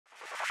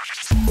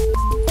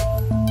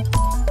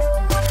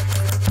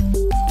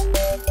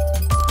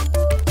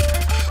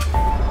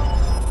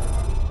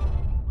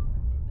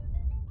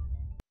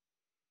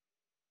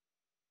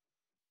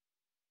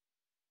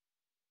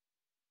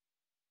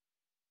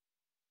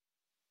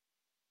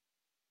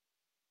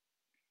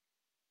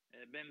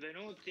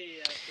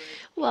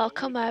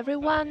Welcome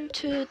everyone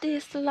to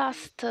this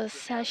last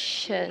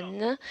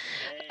session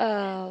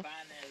uh,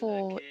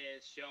 for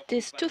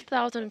this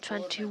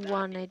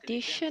 2021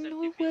 edition.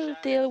 We will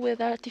deal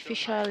with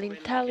artificial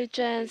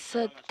intelligence,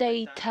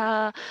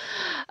 data,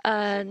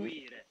 and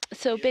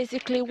so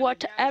basically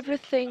what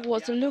everything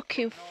was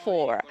looking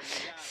for.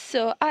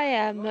 So I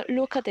am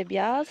Luca de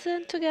Biase,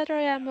 and together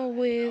I am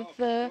with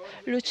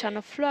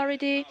Luciano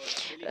Floridi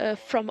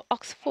from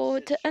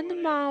Oxford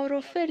and Mauro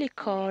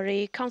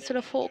Felicori,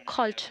 Councillor for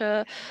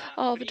Culture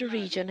of the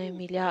region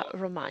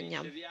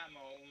Emilia-Romagna.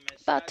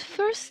 But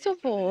first of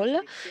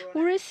all,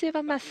 we receive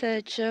a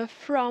message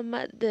from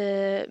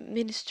the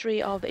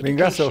Ministry of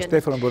Ringrazio Education.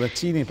 Stefano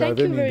Bonaccini per Thank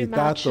you avermi very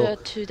much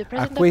invitato to the a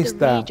President of the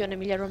questa region,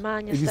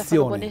 Emilia-Romagna,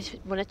 Stefano edizione di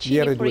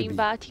Bonaccini, for R2B,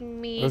 inviting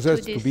me to Research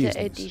to this Business,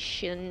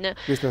 edition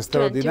questa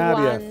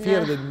straordinaria 21.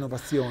 fiera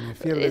dell'innovazione,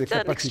 fiera delle It's an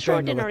capacità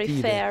extraordinary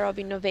innovative, fair of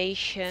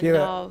innovation,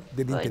 fiera of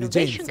innovation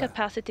dell'intelligenza,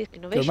 capacity, che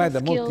innovation ormai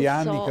da molti skills,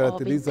 anni of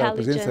caratterizza la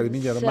presenza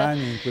intelligence,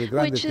 dell'Emilia-Romagna in quel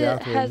grande which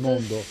teatro del has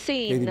mondo che è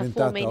seen for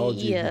diventata many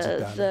oggi il years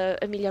digitale.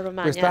 Emilia-Romagna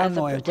as a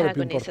Quest'anno è ancora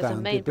più protagonist, as a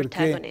importante main perché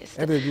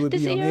protagonist. This R2B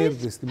On year Air is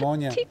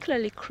testimonia,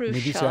 particularly come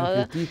dice anche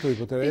crucial il titolo, di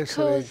poter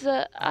essere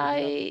because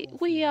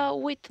we are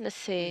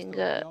witnessing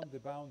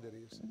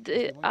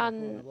the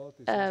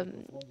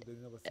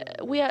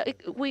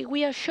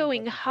we are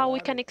showing how we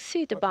can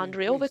exceed the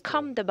boundary,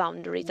 overcome the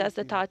boundaries, as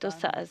the title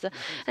says.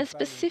 And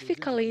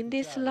specifically in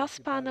this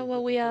last panel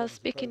where we are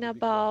speaking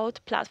about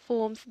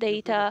platforms,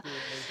 data,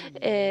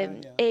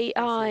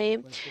 AI,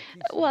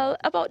 well,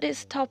 about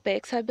these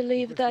topics, I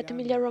believe that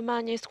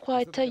Emilia-Romagna is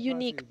quite a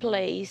unique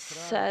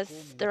place,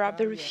 as there are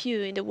very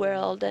few in the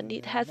world, and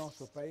it has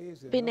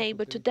been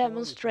able to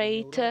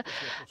demonstrate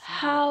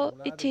how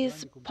it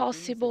is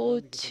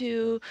possible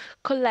to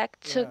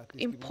collect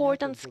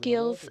important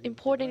skills,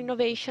 important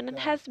innovation, and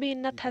has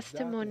been a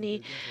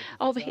testimony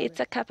of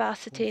its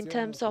capacity in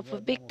terms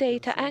of big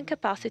data and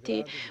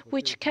capacity,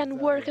 which can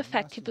work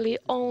effectively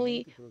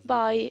only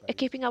by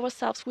equipping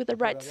ourselves with the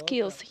right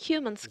skills,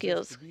 human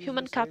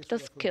capital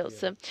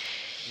skills.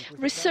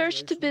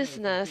 Research to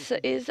business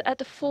is at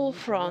the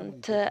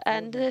forefront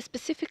and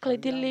specifically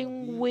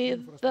dealing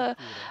with a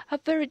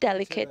very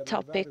delicate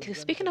topic.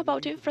 Speaking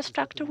about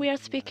infrastructure, we are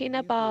speaking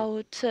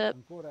about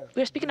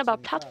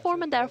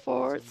platform and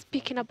therefore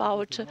speaking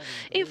about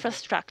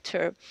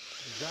infrastructure.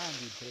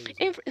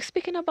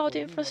 Speaking about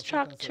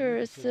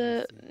infrastructures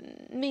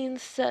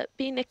means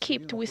being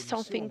equipped with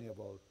something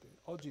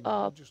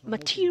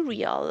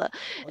material.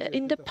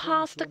 In the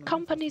past,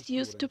 companies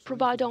used to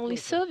provide only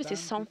services,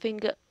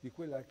 something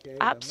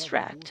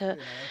abstract,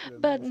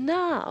 but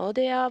now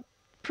they are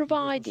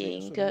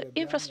providing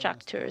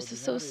infrastructures,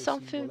 so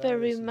something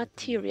very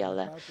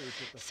material.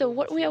 So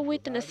what we are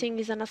witnessing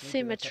is an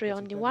asymmetry.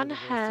 On the one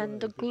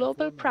hand, the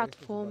global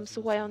platforms,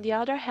 while on the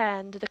other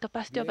hand, the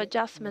capacity of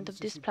adjustment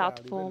of these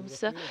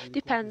platforms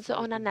depends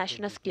on our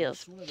national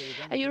skills.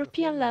 At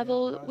European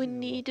level, we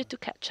need to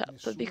catch up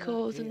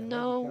because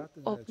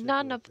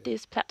none of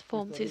these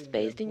platforms is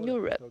based in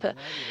Europe,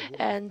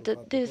 and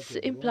this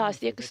implies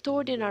the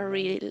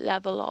extraordinary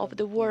level of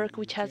the work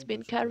which has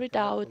been carried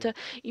out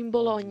in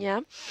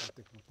Bologna,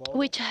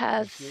 which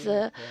has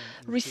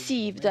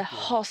received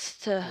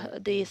host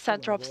the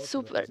center of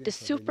the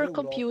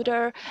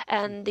supercomputer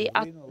and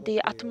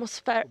the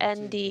atmosphere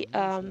and the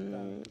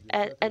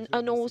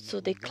and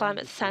also the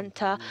climate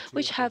center,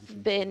 which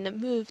have been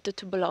moved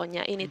to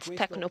Bologna in its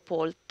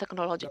technopole,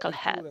 technological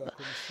hub.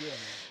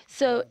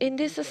 So in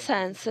this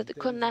sense, the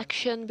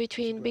connection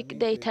between big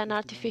data and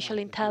artificial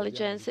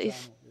intelligence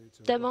is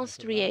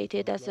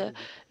demonstrated, as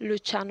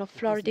Luciano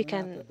Floridi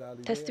can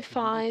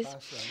testifies.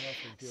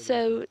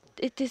 So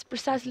it is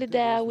precisely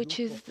there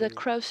which is the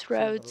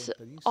crossroads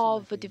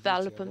of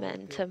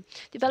development.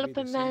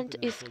 Development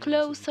is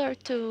closer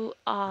to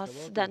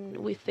us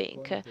than we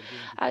think.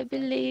 I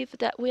believe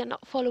that we are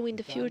not following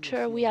the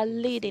future, we are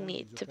leading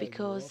it,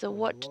 because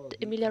what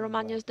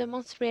Emilia-Romagna is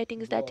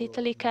demonstrating is that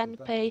Italy can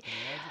play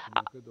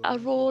a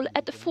role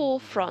at the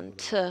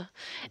forefront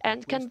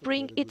and can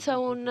bring its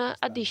own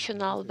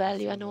additional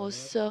value and also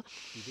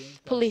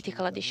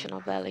political additional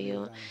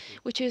value,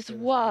 which is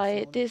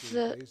why this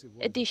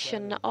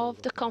edition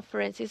of the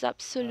conference is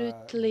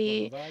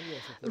absolutely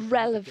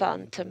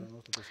relevant.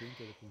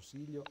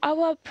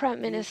 Our Prime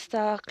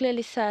Minister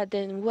clearly said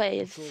in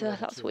Wales,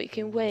 last week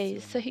in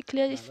Wales, he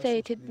clearly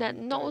stated that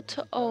not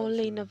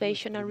only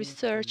innovation and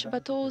research,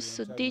 but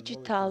also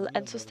digital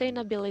and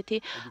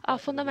sustainability are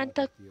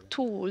fundamental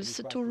tools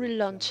to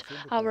relaunch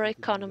our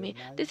economy.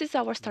 This is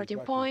our starting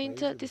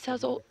point. This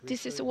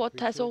is what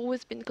has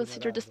always been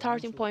considered the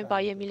starting point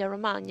by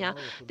Emilia-Romagna.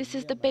 This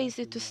is the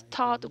basis to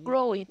start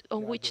growing,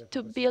 on which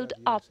to build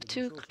up,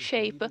 to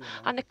shape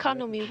an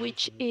economy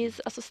which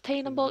is a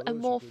sustainable and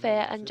more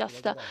fair and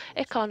just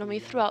economy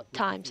throughout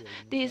times.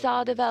 These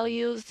are the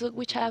values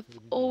which have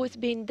always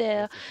been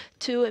there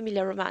to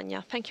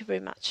Emilia-Romagna. Thank you very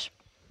much.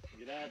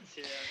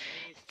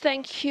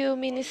 Thank you,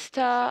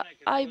 Minister.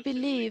 I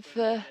believe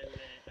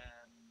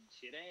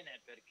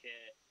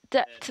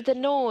that the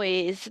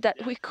noise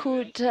that we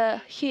could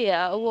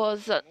hear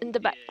was in the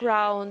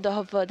background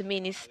of the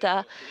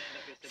minister.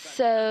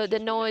 So the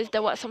noise,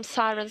 there were some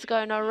sirens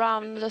going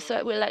around,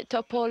 so we'd like to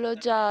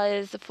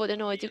apologize for the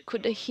noise you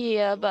could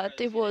hear,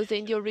 but it was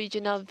in the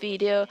original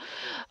video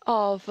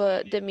of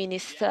the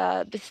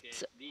minister.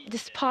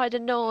 Despite the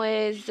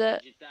noise,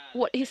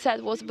 what he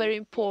said was very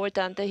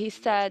important. He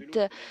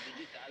said,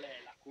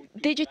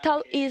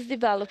 digital is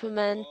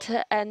development,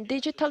 and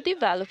digital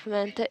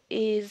development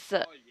is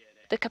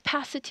the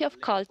capacity of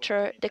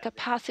culture, the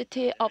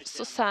capacity of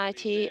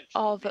society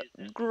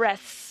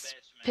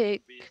grasping,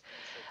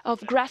 of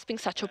grasping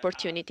such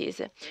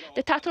opportunities.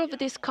 The title of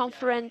this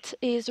conference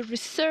is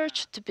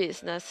Research to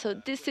Business, so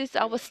this is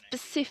our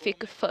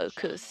specific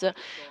focus.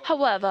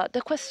 However,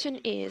 the question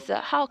is,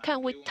 how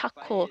can we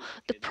tackle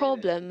the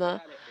problem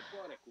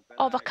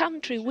of a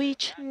country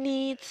which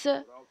needs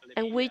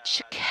and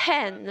which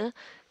can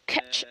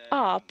catch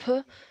up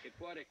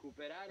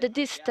the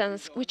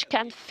distance, which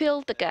can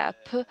fill the gap,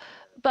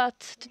 but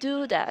to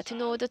do that,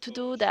 in order to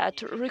do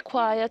that,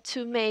 require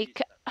to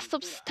make a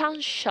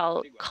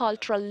substantial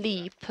cultural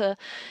leap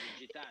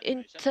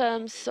in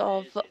terms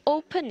of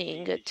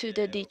opening to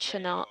the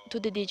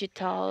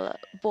digital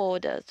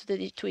borders,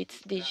 to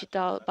its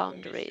digital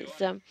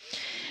boundaries.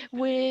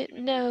 We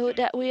know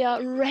that we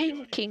are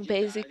ranking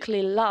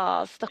basically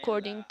last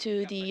according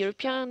to the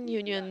European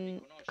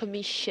Union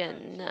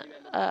Commission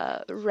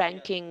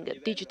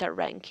digital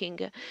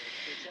ranking.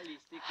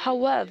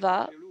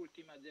 However,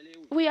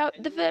 we are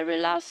the very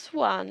last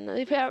one.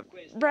 We are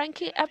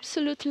ranking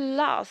absolutely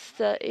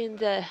last in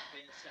the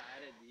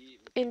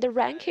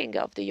ranking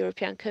of the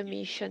European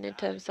Commission in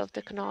terms of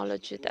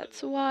technology.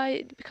 That's why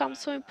it becomes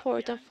so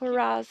important for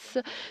us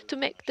to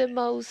make the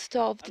most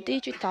of the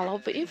digital,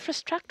 of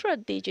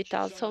infrastructural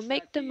digital, so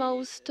make the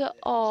most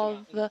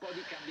of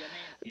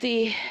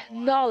the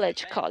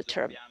knowledge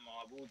culture.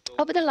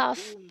 Over the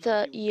last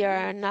year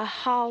and a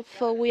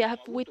half, we have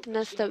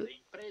witnessed a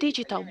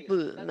digital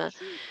boom.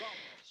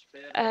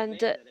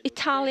 And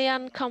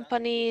Italian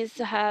companies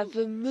have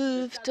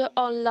moved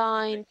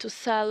online to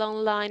sell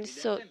online,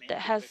 so there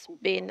has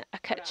been a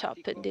catch-up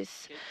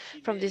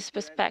from this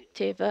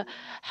perspective.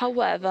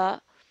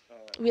 However,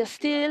 we are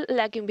still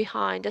lagging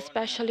behind,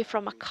 especially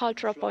from a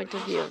cultural point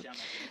of view.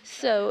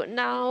 So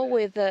now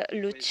with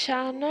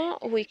Luciano,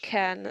 we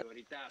can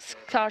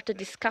start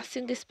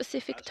discussing this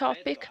specific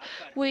topic,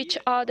 which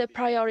are the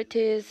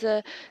priorities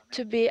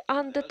to be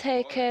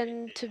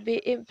undertaken, to be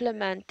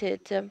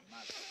implemented.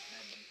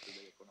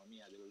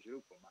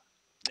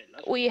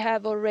 We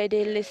have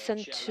already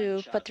listened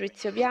to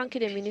Patrizio Bianchi,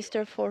 the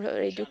Minister for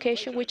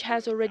Education, which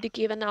has already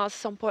given us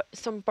some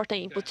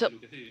important input. So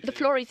the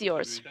floor is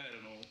yours.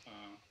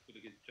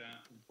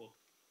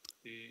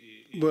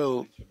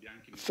 Well,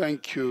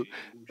 thank you.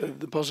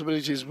 The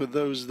possibilities were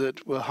those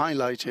that were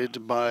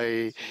highlighted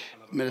by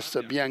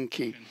Minister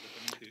Bianchi,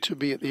 to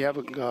be at the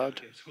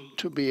avant-garde,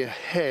 to be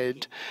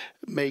ahead,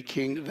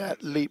 making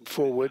that leap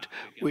forward,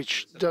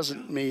 which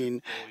doesn't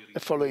mean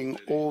following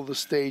all the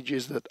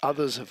stages that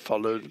others have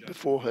followed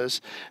before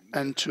us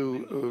and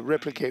to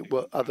replicate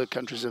what other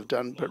countries have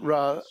done, but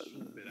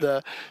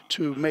rather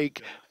to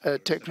make a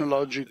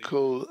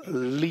technological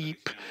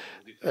leap.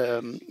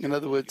 In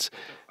other words,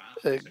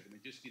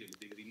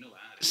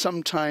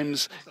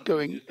 sometimes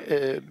going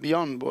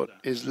beyond what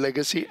is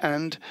legacy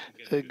and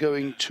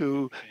going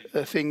to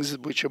things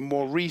which are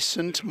more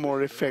recent,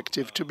 more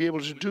effective. To be able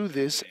to do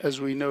this, as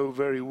we know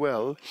very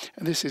well,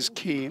 and this is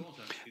key,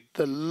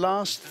 the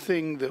last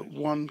thing that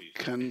one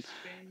can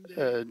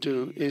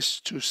do is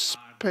to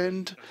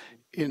spend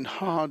in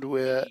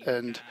hardware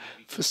and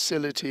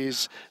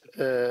facilities,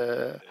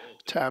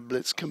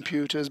 tablets,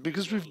 computers,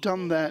 because we've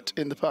done that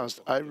in the past.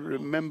 I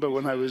remember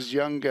when I was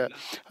younger,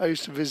 I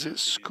used to visit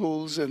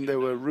schools and there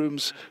were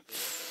rooms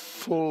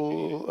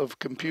full of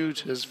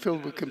computers,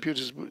 filled with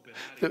computers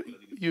that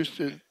used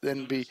to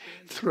then be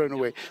thrown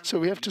away. So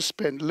we have to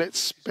let's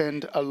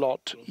spend a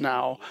lot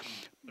now,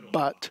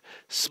 but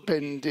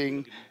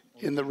spending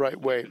in the right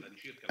way.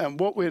 And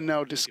what we're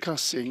now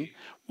discussing,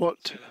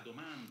 what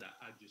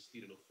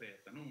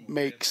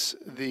makes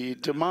the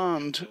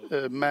demand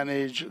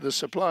manage the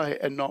supply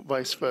and not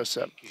vice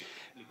versa.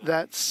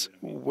 That's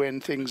when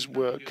things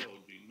work.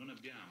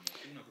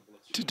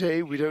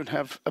 Today, we don't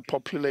have a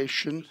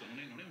population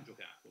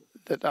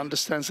that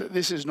understands that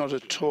this is not a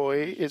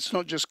toy, it's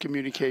not just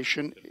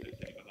communication,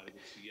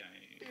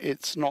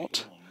 it's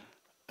not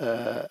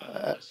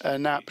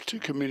an app to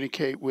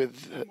communicate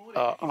with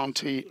our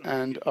auntie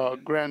and our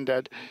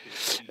granddad.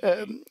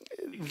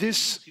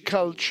 This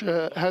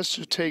culture has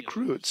to take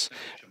roots.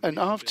 And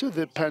after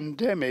the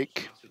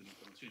pandemic,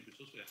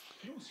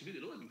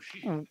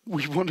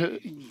 we want to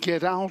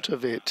get out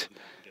of it.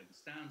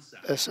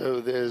 So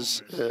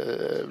there's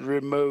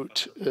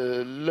remote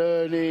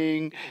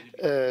learning,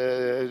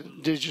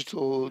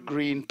 digital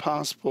green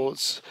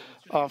passports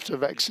after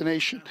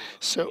vaccination.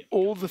 So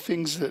all the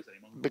things that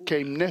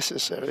became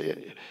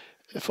necessary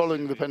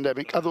following the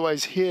pandemic.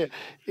 Otherwise, here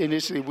in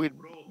Italy, we'd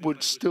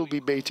would still be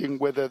debating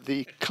whether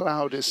the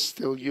cloud is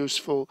still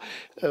useful,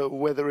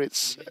 whether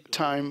it's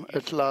time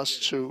at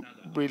last to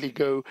really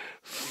go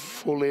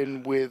full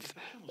in with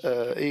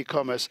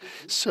e-commerce.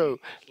 So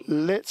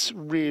let's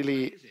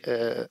really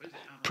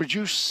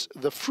produce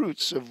the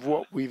fruits of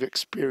what we've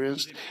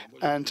experienced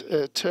and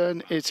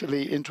turn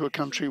Italy into a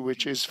country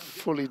which is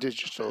fully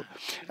digital.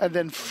 And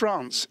then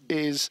France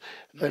is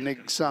an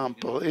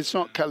example. It's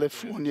not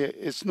California,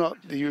 it's not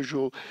the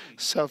usual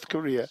South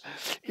Korea.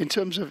 In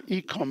terms of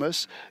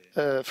e-commerce,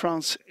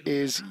 France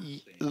is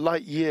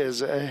light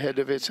years ahead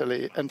of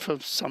Italy, and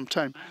for some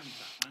time.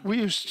 We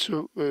used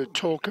to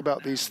talk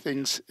about these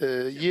things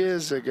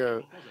years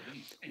ago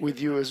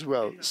with you as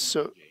well.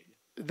 So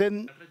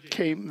then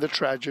came the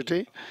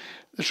tragedy.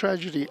 The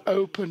tragedy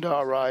opened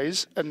our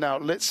eyes, and now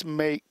let's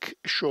make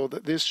sure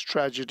that this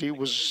tragedy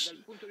was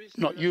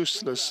not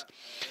useless.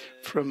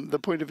 From the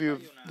point of view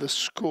of the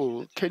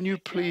school, can you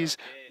please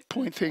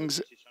point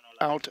things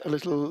out a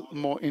little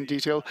more in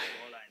detail?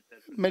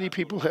 Many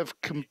people have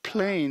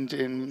complained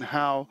in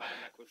how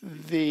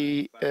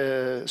the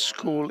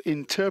school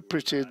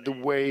interpreted the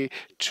way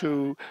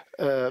to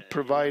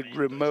provide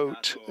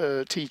remote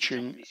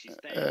teaching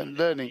and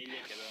learning.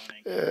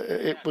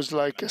 It was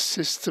like a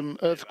system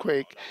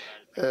earthquake.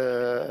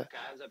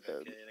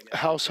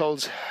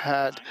 Households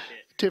had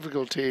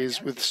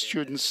difficulties with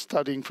students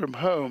studying from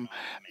home,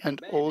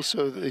 and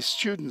also the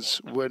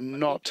students were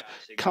not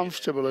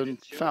comfortable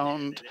and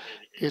found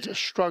it a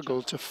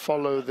struggle to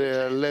follow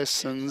their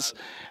lessons.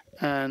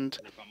 And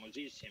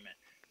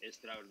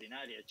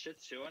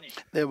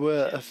there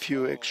were a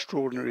few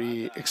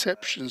extraordinary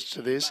exceptions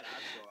to this,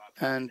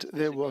 and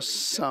there was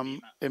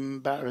some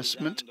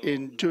embarrassment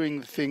in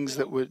doing the things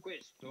that were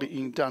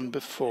being done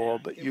before,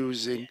 but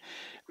using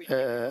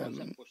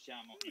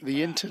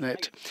the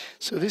internet.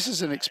 So this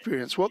is an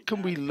experience. What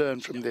can we learn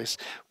from this?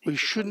 We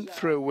shouldn't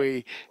throw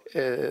away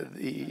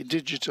the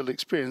digital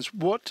experience.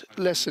 What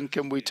lesson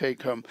can we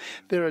take home?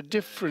 There are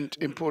different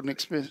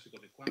important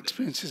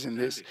experiences in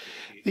this.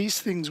 These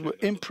things were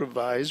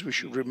improvised. We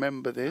should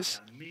remember this,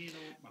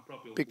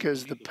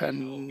 because the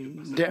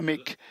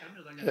pandemic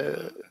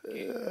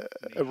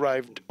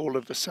arrived all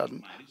of a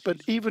sudden.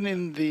 But even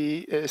in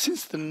the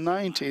since the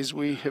 90s,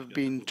 we have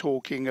been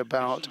talking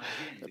about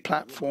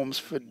platforms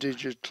for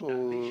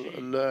digital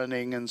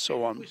learning and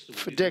so on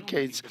for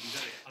decades.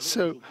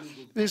 So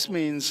this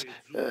means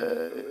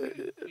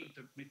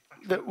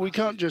that we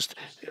can't just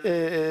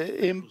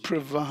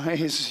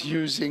improvise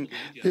using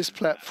this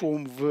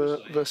platform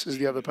versus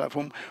the other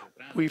platform.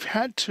 We've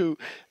had to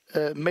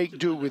make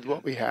do with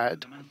what we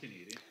had.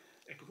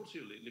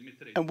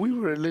 And we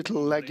were a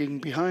little lagging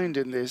behind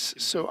in this.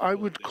 So I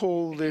would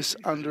call this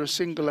under a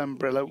single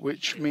umbrella,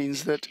 which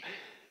means that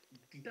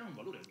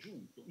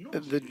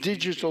the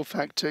digital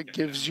factor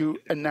gives you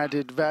an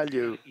added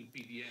value.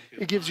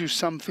 It gives you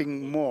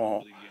something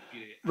more,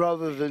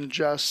 rather than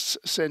just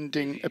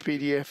sending a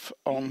PDF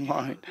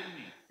online.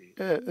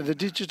 The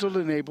digital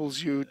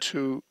enables you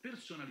to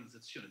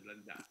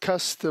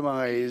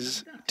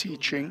customize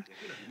teaching,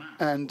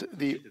 and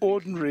the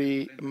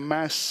ordinary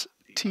mass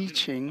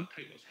teaching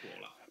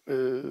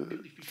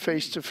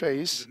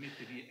face-to-face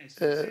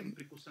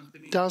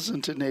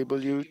doesn't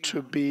enable you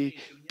to be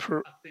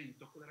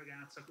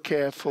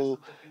careful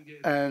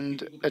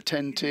and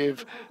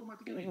attentive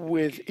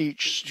with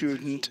each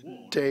student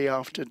day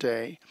after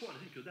day.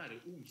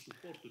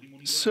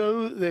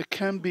 So there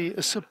can be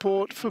a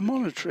support for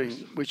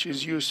monitoring, which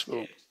is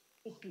useful.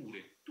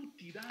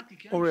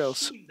 Or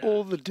else,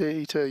 all the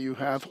data you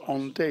have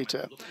on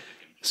data.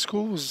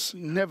 Schools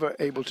never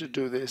able to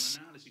do this.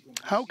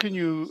 How can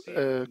you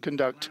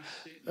conduct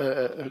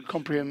a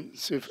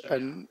comprehensive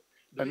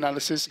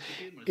analysis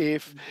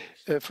if,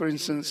 for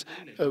instance,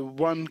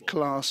 one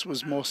class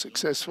was more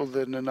successful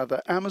than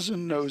another?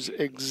 Amazon knows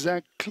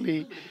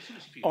exactly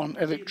on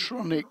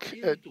electronic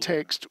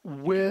text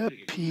where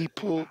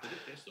people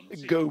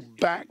go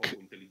back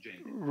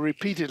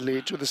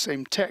repeatedly to the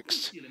same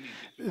text.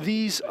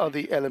 These are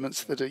the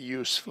elements that are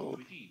useful.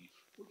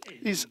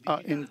 These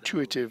are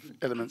intuitive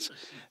elements.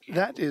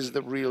 That is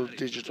the real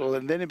digital,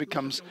 and then it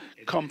becomes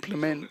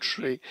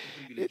complementary.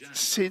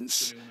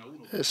 Since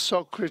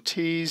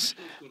Socrates'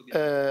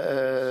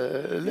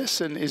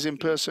 lesson is in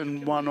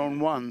person,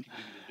 one-on-one,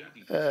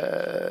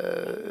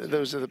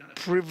 those are the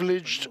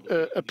privileged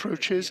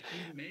approaches,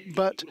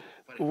 but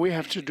we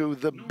have to do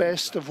the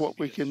best of what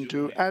we can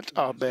do at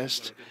our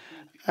best,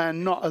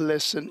 and not a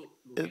lesson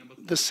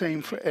the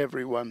same for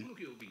everyone.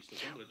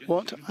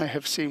 What I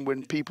have seen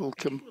when people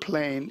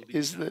complain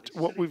is that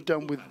what we've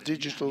done with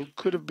digital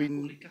could have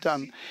been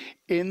done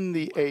in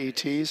the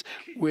 80s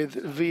with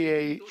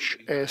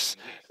VHS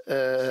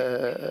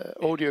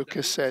audio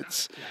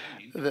cassettes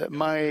that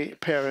my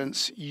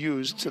parents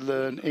used to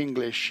learn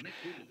English.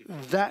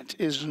 That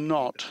is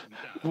not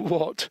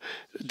what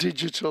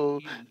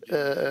digital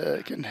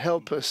can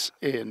help us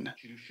in.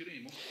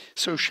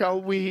 So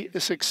shall we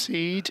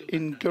succeed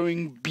in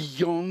going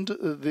beyond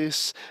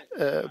this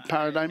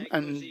paradigm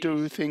and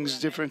do things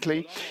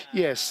differently?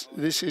 Yes,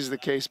 this is the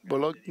case.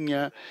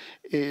 Bologna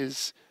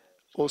is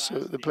also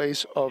the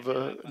place of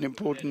an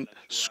important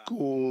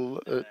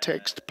school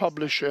text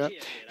publisher.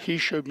 He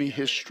showed me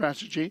his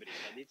strategy,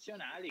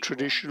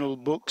 traditional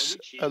books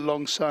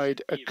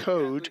alongside a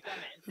code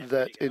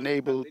that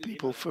enable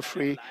people for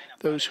free,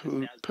 those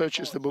who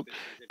purchase the book,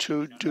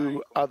 to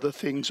do other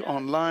things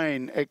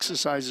online,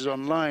 exercises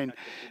online,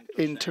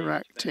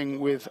 interacting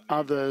with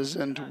others,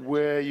 and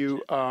where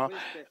you are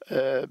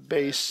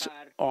based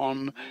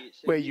on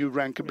where you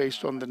rank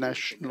based on the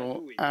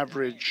national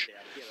average.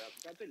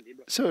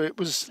 So it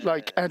was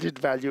like added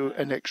value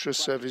and extra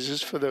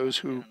services for those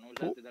who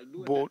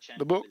bought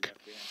the book.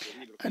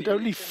 And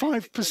only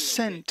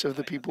 5% of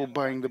the people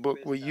buying the book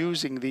were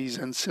using these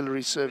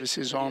ancillary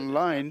services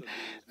online.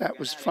 That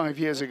was 5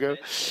 years ago.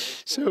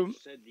 So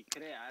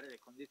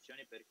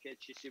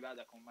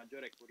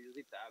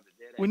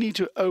we need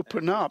to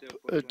open up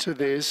to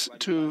this,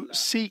 to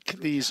seek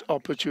these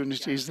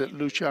opportunities that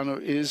Luciano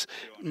is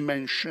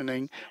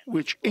mentioning,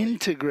 which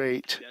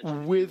integrate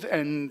with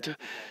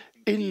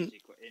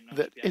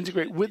that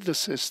integrate with the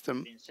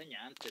system.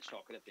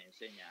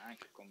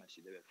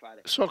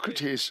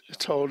 Socrates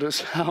told us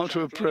how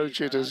to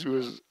approach it, as he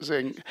was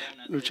saying.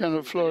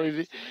 Luciano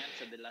Floridi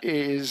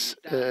is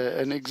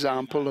an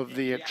example of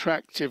the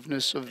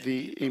attractiveness of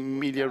the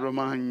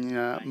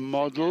Emilia-Romagna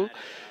model.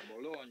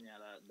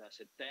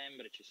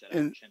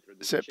 In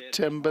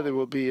September, there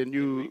will be a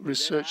new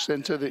research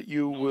center that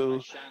you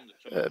will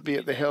be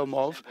at the helm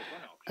of,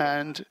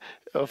 and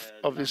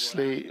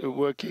obviously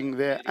working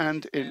there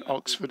and in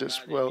Oxford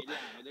as well.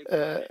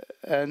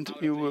 And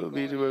you will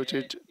be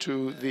devoted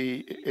to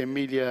the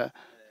Emilia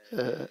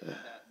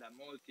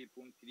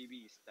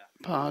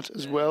part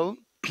as well.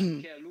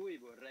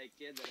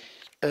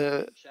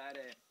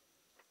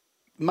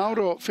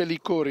 Mauro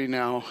Felicori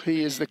now,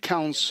 he is the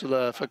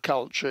Councillor for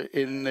Culture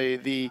in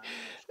the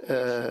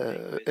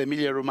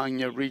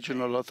Emilia-Romagna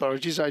Regional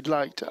Authorities. I'd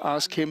like to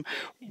ask him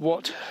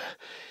what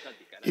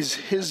is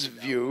his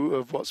view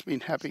of what's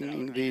been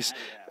happening these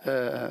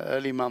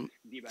early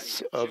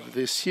months of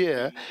this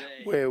year,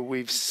 where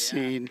we've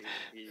seen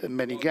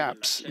many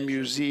gaps.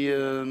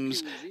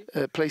 Museums,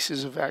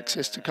 places of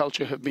access to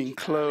culture have been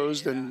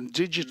closed, and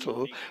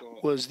digital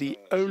was the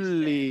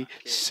only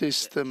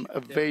system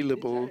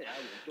available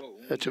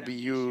to be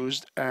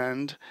used,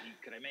 and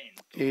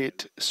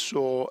it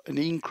saw an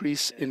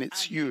increase in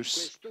its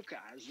use.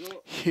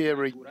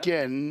 Here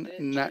again,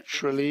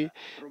 naturally,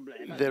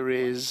 there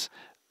is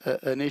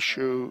an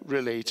issue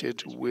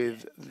related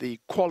with the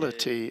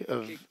quality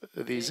of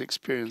these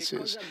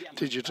experiences,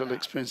 digital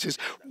experiences.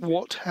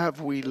 What have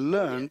we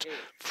learned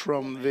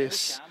from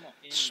this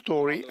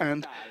story,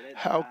 and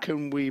how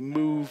can we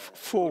move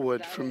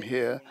forward from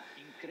here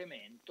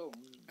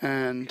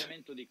and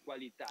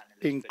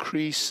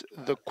increase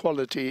the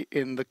quality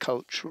in the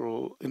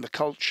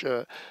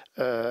culture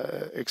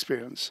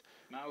experience?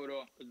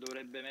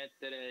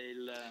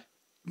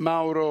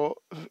 Mauro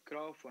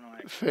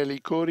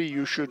Felicori,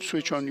 you should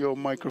switch on your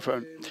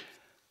microphone.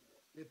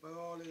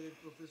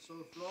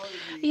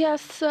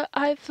 Yes,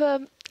 I've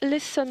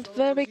listened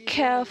very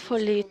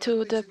carefully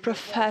to the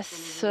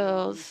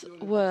professor's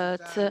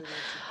words.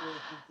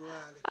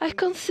 I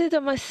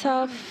consider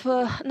myself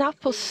an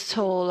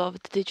apostle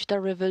of the digital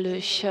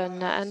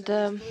revolution,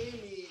 and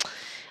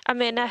I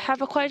mean, I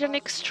have quite an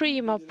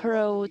extreme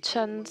approach,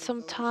 and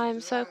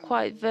sometimes I'm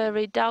quite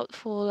very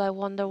doubtful. I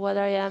wonder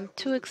whether I am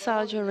too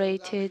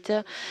exaggerated.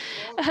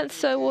 And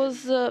so I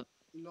was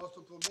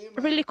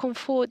really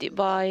comforted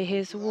by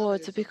his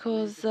words,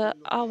 because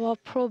our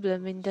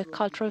problem in the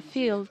cultural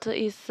field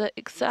is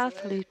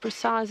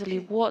precisely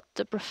what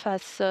the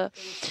professor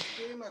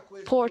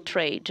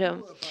portrayed,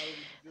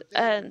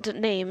 and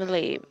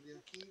namely,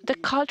 the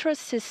cultural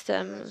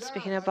system,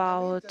 speaking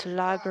about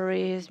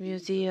libraries,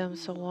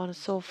 museums, so on and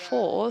so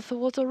forth,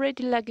 was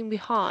already lagging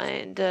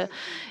behind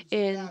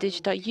in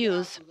digital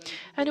use.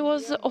 And it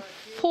was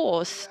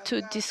forced to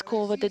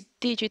discover the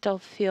digital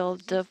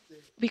field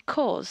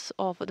because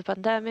of the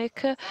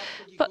pandemic,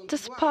 but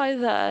despite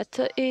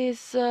that,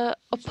 is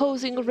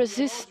opposing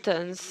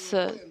resistance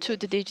to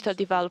the digital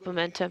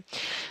development.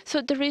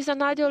 So there is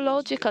an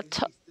ideological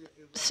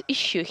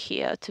issue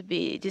here to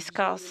be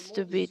discussed,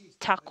 to be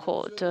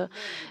tackled.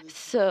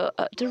 So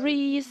there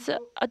is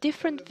a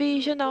different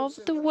vision of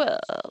the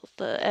world,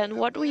 and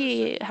what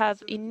we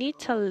have in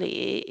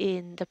Italy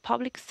in the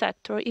public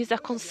sector is a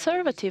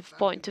conservative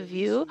point of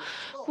view,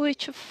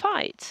 which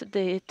fights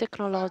the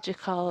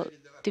technological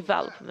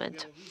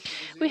development.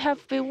 We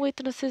have been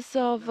witnesses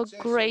of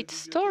great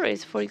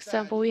stories. For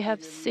example, we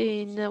have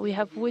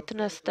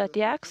witnessed that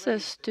the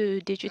access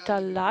to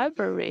digital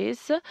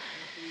libraries,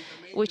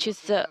 which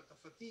is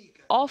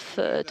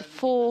offered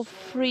for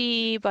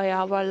free by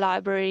our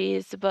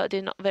libraries, but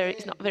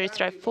it's not very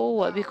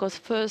straightforward, because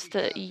first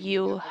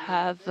you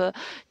have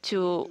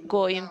to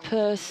go in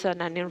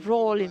person and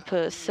enroll in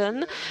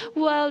person.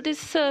 Well, this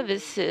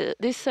service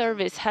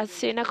has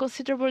seen a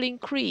considerable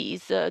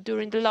increase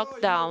during the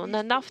lockdown,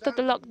 and after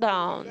the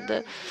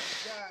lockdown,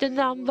 the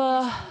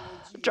number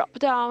dropped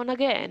down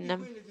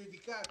again.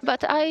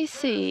 But I've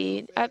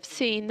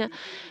seen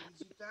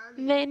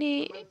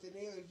many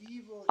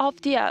of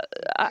the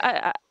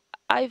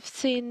I've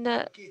seen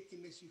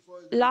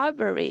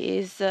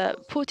libraries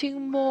putting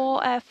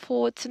more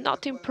effort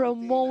not in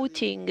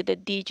promoting the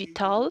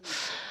digital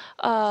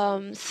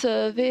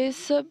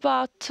service,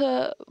 but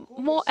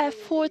more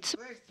effort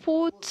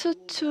put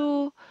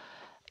to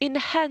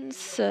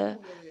enhance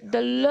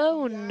the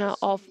loan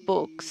of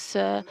books,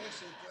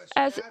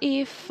 as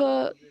if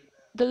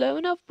the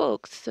loan of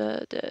books,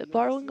 the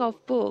borrowing of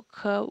book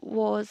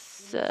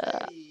was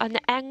an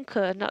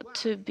anchor not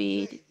to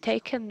be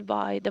taken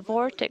by the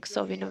vortex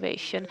of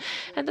innovation.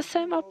 And the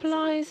same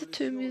applies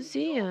to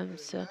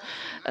museums.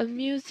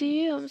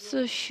 Museums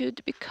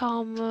should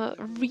become a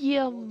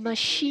real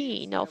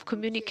machine of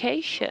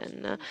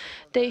communication.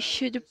 They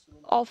should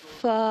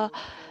offer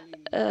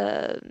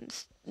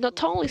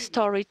not only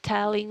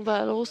storytelling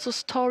but also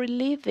story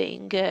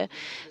living.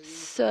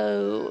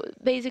 So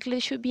basically,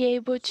 should be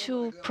able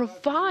to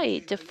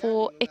provide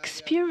for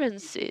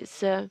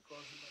experiences.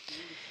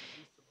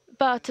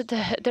 But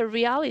the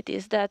reality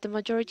is that the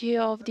majority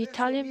of the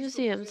Italian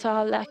museums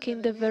are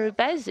lacking the very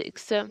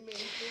basics.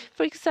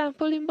 For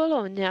example, in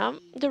Bologna,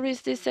 there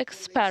is this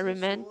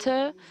experiment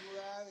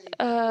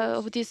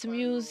of this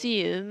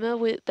museum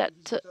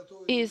that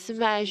is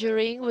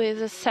measuring with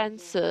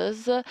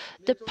sensors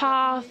the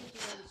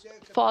path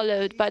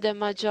followed by the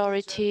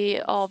majority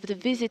of the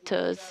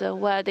visitors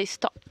where they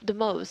stop the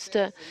most.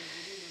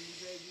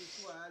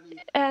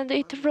 And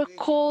it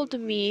recalled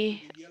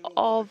me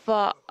of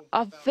a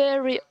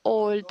very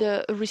old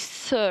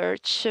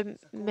research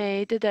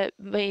made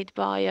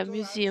by a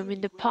museum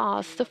in the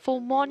past for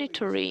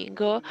monitoring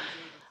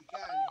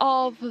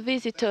of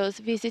visitors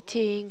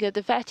visiting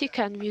the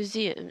Vatican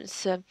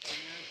museums.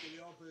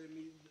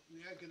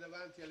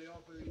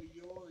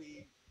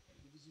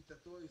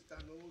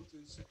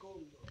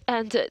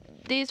 And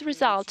these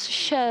results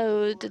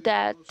showed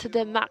that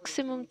the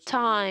maximum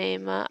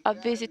time a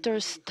visitor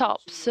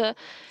stops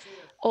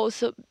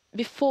also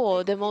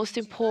before the most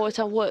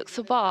important works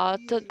of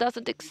art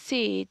doesn't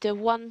exceed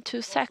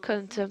 1-2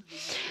 seconds.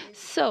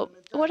 So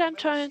what I'm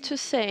trying to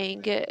say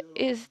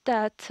is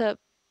that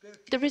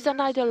there is an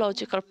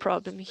ideological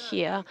problem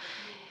here.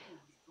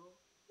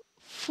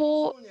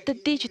 For the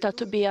digital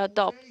to be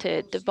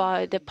adopted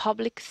by the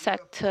public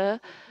sector,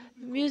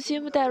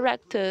 museum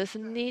directors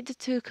need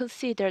to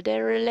consider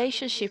their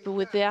relationship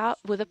with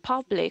the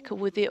public,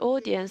 with the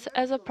audience,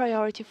 as a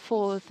priority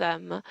for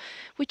them,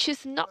 which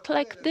is not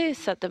like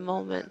this at the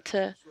moment.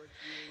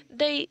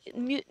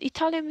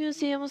 Italian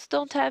museums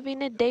don't have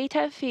any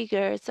data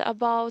figures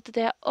about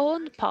their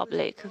own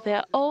public,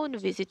 their own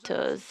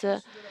visitors.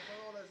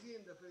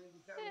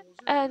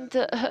 And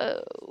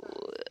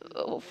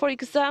for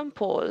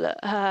example,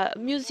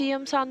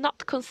 museums are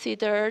not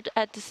considered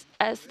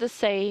as the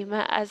same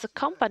as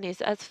companies,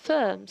 as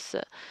firms.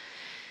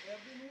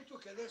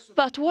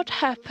 But what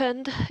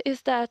happened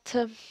is that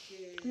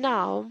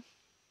now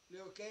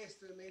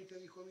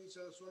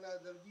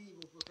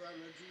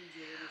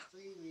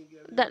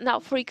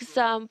for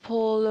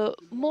example,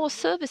 more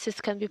services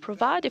can be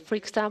provided. For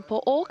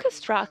example,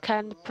 orchestra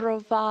can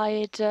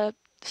provide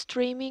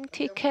streaming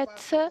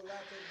tickets,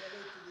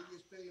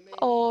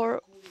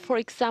 or, for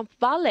example,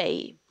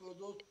 ballet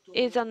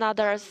is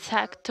another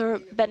sector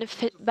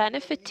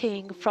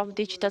benefiting from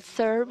digital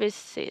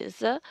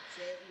services.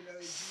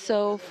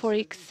 So, for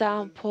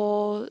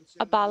example,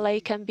 a ballet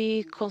can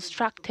be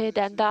constructed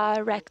and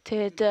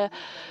directed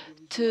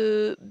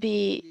to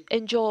be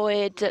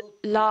enjoyed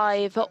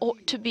live or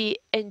to be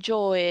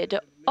enjoyed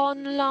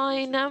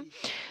online.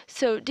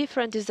 So,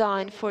 different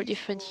design for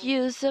different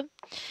use.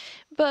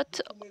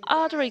 But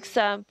other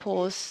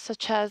examples,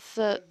 such as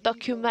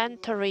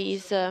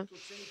documentaries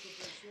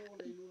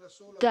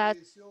that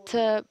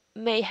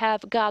may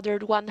have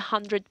gathered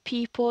 100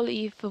 people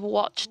if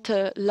watched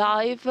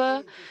live,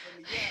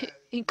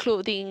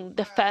 including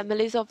the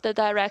families of the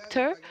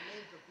director.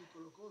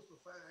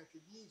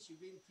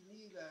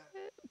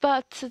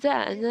 But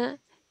then,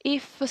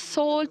 if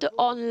sold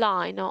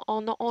online or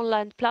on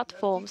online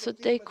platforms,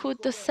 they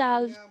could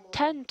sell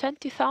 10,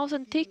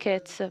 20,000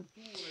 tickets.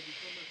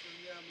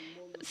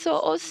 So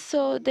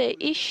also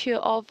the issue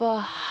of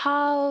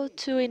how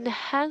to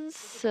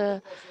enhance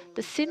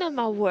the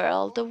cinema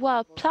world.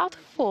 Well,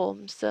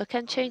 platforms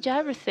can change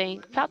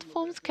everything.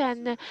 Platforms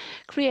can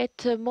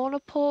create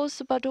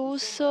monopoles, but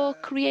also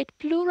create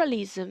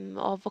pluralism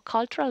of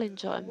cultural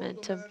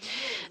enjoyment.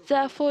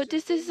 Therefore,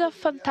 this is a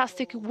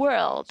fantastic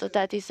world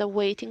that is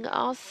awaiting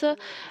us,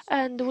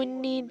 and we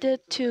need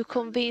to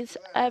convince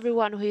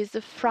everyone who is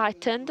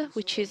frightened,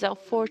 which is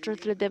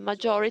unfortunately the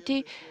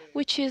majority,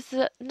 which is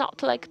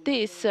not like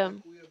this.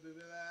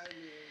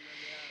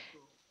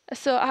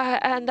 So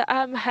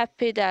I'm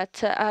happy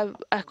that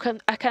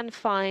I can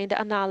find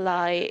an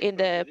ally in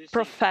the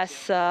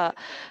Professor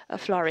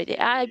Floridi.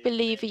 I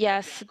believe,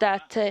 yes,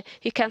 that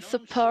he can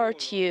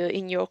support you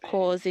in your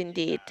cause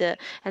indeed,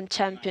 and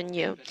champion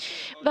you.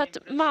 But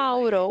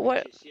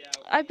Mauro,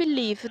 I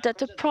believe that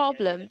the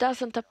problem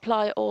doesn't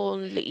apply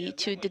only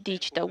to the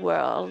digital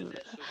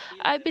world.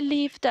 I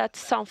believe that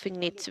something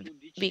needs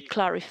be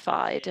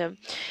clarified.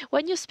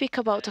 When you speak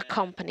about a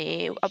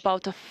company,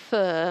 about a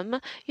firm,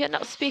 you're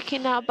not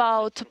speaking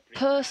about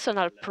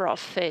personal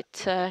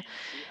profit.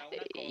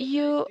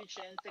 You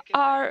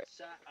are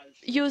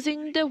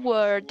using the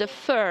word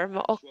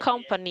firm or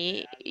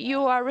company,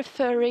 you are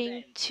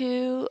referring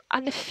to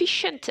an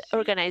efficient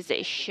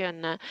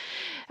organization.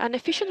 An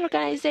efficient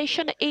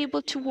organization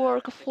able to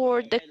work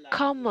for the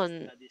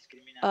common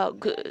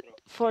good,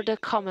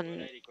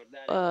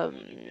 um,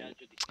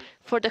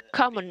 for the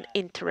common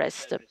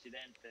interest.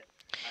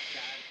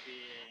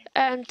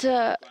 And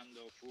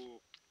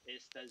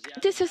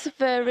this is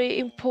very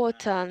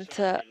important,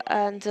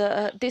 and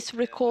this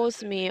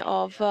recalls me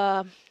of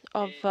an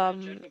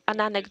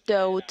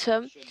anecdote.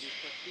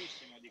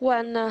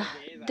 When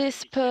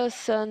this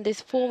person,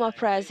 this former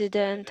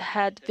president,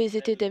 had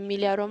visited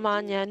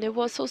Emilia-Romagna, and he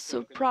was so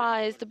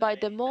surprised by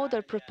the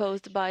model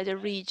proposed by the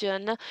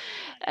region,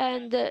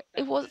 and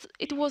it was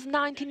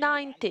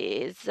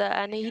 1990s,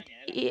 and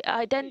he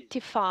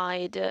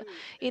identified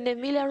in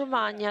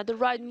Emilia-Romagna the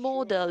right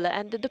model,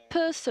 and the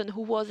person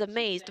who was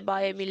amazed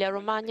by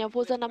Emilia-Romagna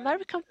was an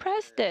American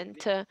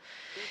president.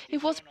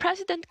 It was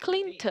President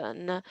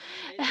Clinton,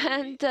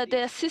 and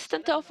the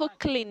assistant of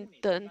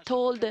Clinton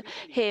told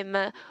him,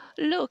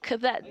 "Look,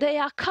 that they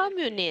are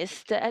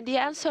communist." And the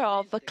answer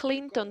of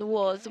Clinton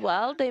was,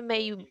 "Well, they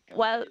may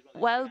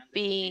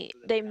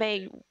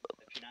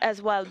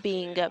as well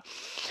being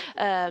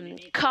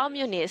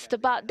communist,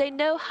 but they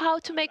know how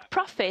to make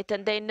profit,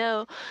 and they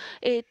know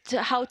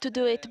how to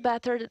do it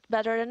better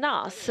than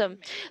us."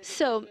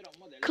 So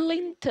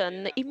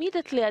Clinton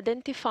immediately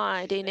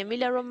identified in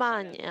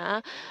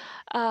Emilia-Romagna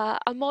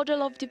a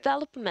model of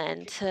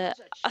development,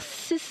 a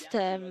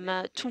system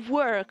to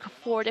work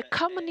for the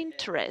common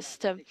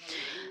interest.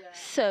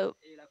 So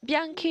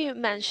Bianchi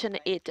mentioned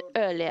it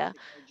earlier.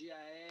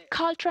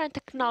 Culture and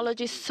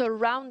technology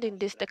surrounding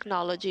this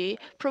technology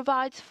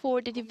provides for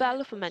the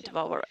development of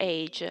our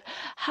age.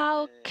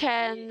 How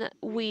can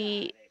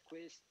we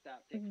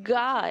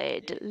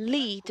guide,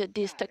 lead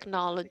this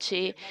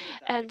technology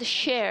and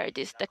share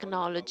this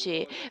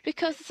technology?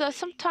 Because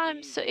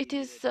sometimes it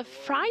is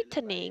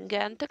frightening,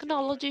 and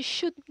technology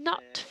should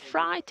not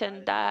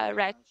frighten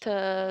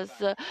directors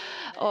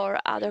or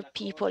other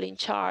people in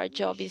charge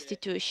of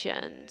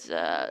institutions.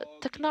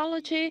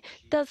 Technology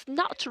does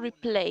not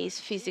replace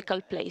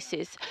physical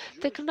places.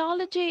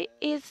 Technology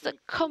is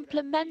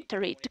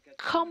complementary, it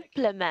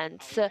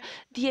complements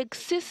the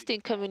existing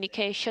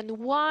communication,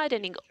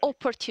 widening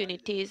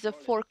opportunities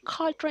for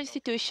cultural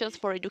institutions,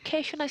 for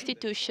educational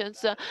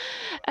institutions,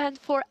 and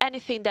for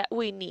anything that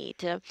we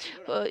need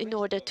in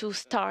order to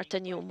start a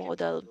new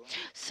model.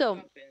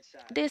 So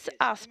this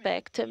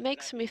aspect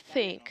makes me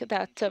think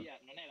that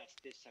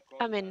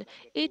I mean,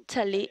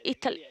 Italy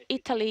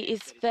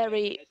is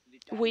very.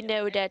 We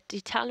know that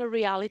Italian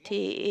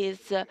reality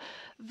is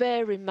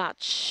very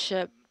much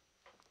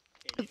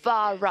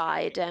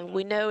varied, and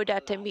we know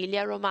that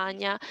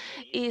Emilia-Romagna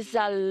is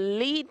a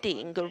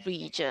leading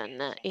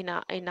region in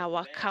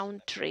our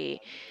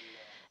country.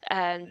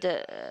 And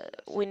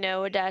we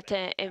know that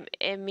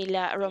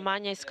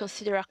Emilia-Romagna is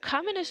considered a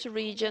communist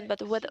region,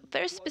 but with a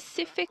very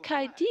specific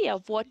idea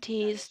of what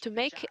is to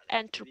make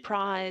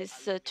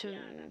enterprise, to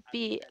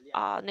be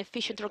an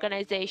efficient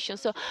organization.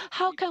 So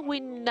how can we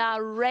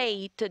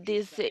narrate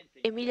this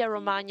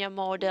Emilia-Romagna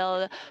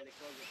model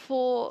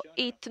for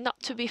it not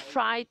to be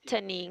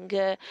frightening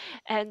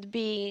and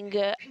being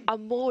a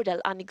model,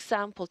 an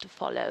example to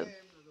follow?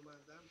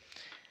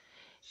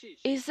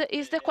 Is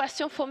the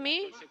question for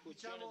me?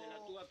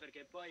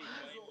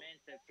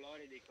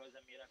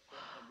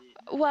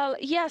 Well,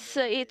 yes,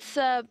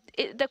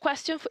 the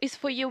question is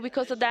for you,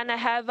 because then I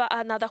have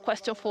another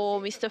question for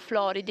Mr.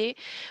 Floridi.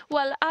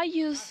 Well, I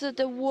use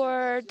the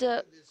word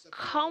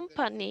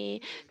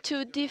company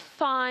to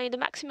define the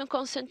maximum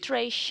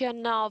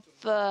concentration of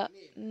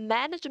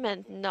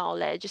management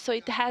knowledge, so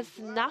it has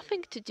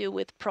nothing to do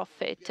with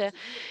profit.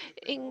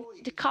 In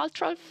the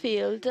cultural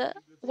field,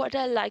 what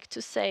I like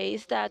to say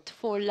is that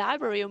for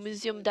library or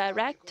museum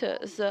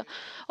directors,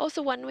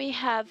 also when we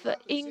have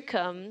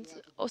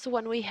incomes, also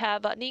when we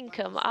have an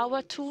income,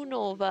 our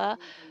turnover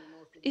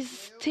is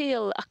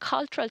still a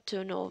cultural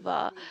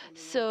turnover.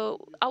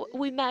 So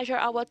we measure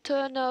our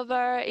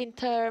turnover in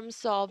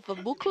terms of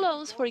book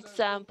loans, for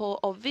example,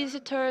 of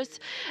visitors.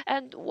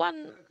 And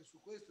one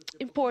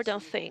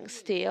important thing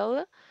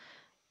still,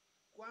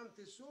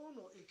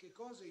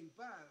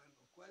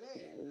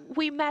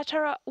 we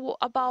matter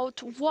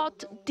about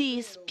what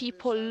these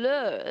people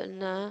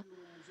learn.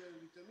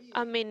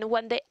 I mean,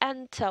 when they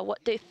enter,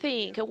 what they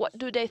think, what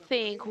do they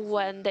think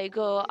when they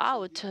go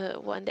out,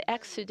 when they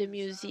exit the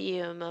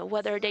museum,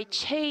 whether they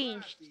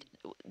change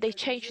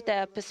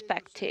their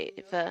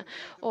perspective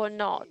or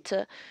not.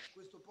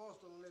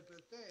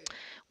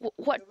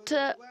 What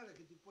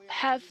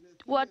have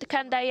what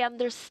can they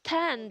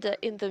understand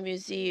in the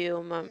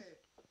museum?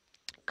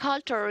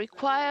 culture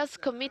requires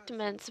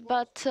commitments,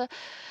 but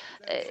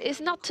it's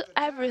not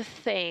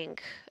everything.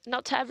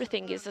 Not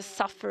everything is a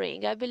suffering.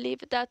 I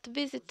believe that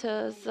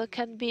visitors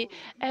can be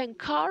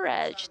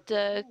encouraged,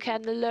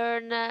 can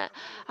learn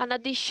an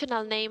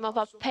additional name of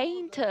a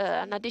painter,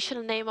 an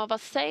additional name of a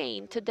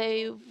saint. They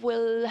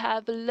will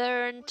have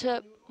learned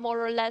more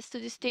or less to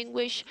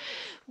distinguish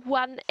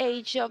one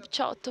age of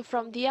Giotto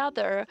from the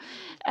other.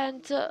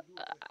 And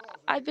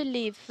I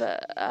believe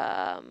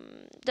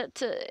that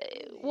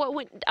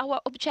our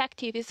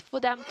objective is for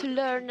them to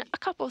learn a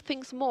couple of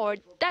things more.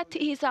 That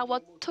is our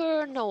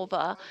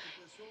turnover.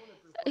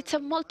 It's a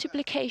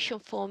multiplication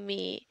for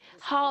me.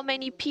 How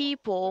many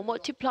people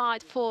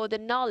multiplied for the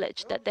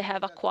knowledge that they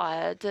have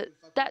acquired?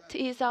 That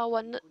is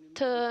our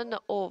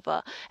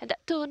turnover. And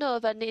that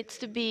turnover needs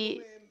to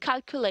be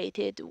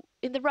calculated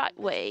in the right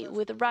way,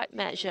 with the right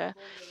measure.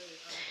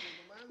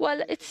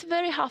 Well, it's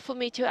very hard for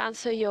me to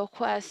answer your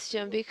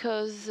question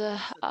because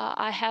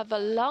I have a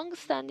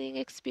long-standing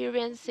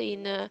experience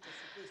in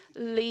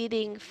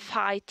leading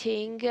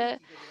fighting,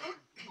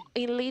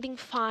 in leading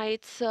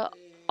fights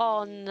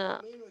on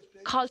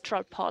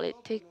cultural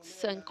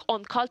politics and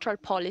on cultural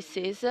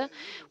policies,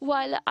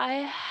 while I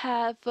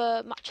have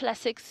much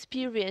less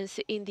experience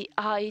in the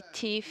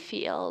IT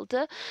field.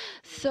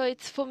 So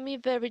it's for me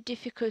very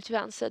difficult to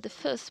answer the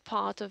first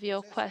part of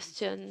your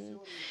question.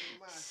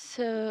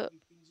 So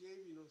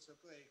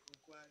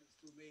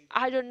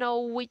I don't know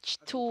which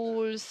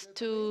tools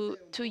to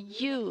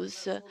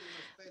use,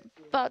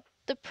 but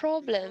the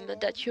problem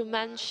that you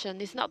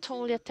mentioned is not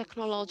only a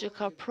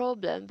technological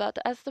problem, but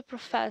as the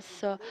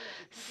professor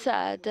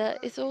said,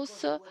 is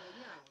also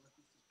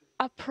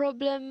a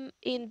problem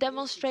in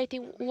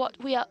demonstrating what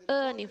we are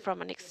earning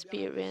from an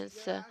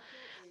experience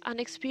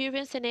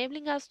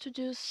enabling us to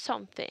do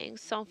something,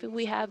 something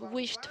we have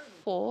wished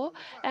for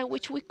and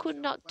which we could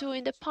not do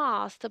in the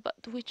past, but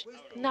which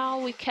now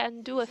we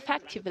can do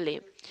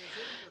effectively.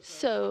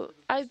 So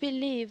I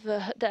believe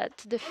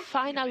that the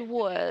final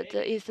word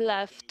is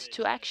left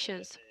to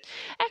actions.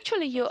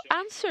 Actually, you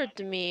answered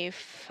me,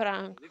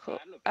 Franco.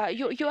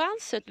 You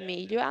answered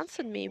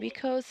me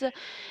because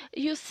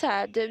you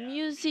said the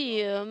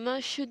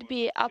museum should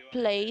be a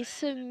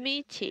place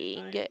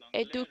meeting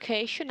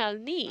educational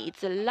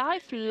needs,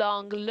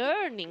 lifelong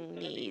learning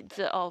needs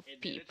of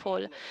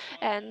people,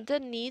 and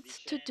needs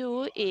to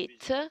do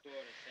it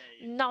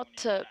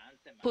not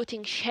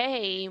putting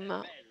shame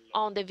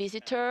on the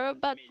visitor,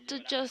 but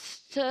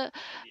just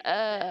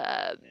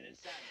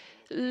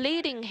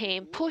leading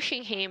him,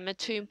 pushing him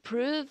to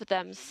improve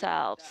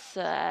themselves,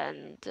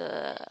 and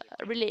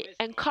really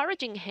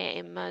encouraging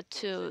him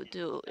to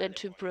do and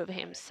to improve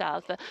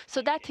himself.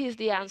 So that is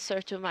the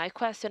answer to my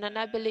question, and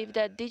I believe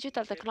that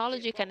digital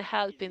technology can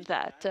help in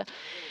that,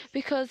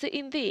 because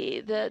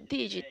indeed, the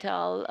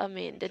digital,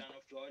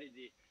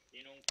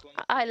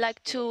 I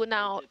like to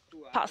now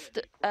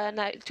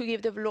to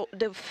give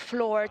the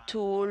floor to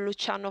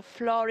Luciano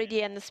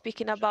Floridi, and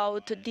speaking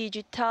about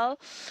digital.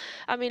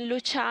 I mean,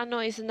 Luciano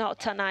is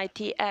not an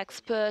IT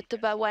expert,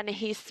 but when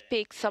he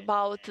speaks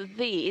about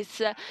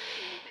this,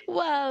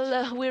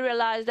 well, we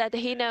realize that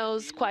he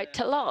knows quite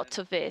a lot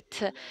of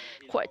it,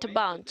 quite a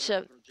bunch.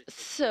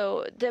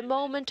 So the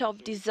moment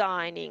of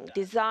designing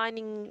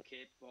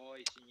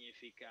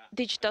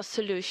digital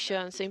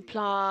solutions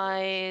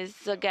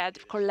implies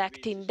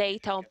collecting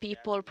data on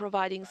people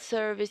providing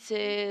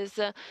services,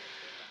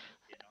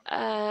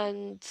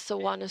 and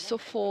so on and so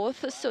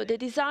forth. So the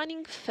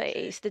design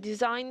phase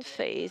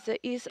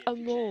is a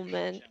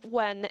moment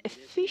when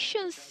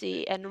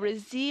efficiency and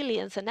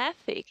resilience and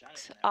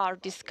ethics are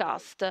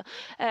discussed,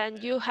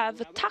 and you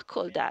have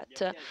tackled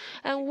that.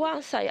 And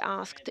once I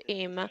asked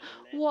him,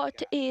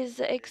 what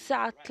is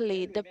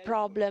exactly the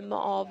problem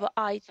of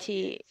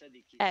IT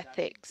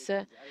ethics?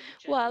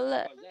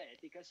 Well,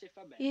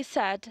 he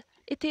said,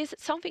 it is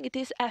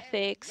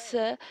ethics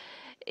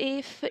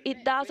if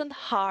it doesn't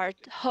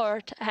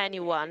hurt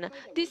anyone.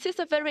 This is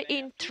a very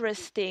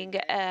interesting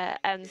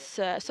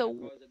answer.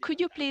 So could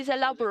you please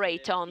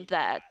elaborate on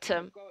that?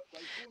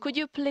 Could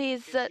you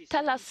please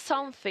tell us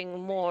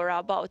something more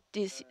about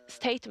this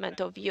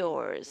statement of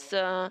yours?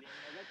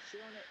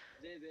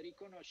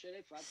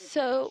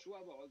 So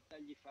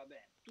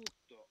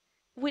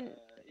when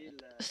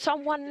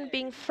someone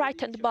being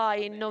frightened by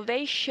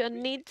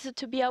innovation needs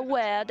to be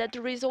aware that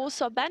there is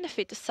also a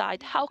benefit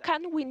side. How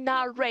can we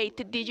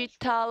narrate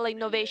digital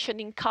innovation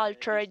in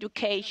culture,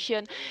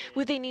 education,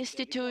 within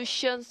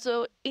institutions,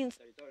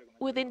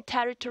 within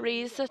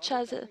territories such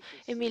as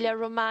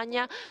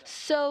Emilia-Romagna,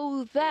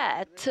 so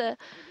that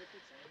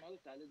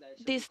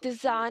this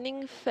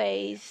designing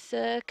phase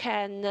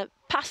can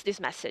pass this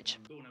message?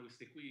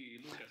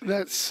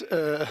 That's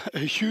a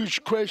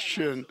huge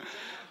question.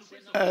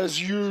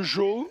 As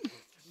usual,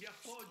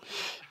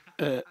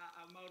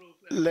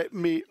 let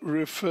me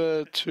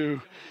refer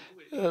to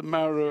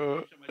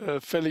Mauro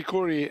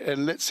Felicori,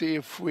 and let's see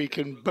if we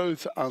can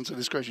both answer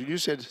this question. You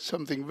said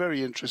something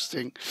very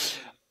interesting.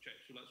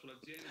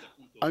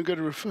 I'm going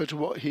to refer to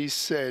what he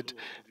said,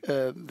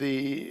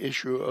 the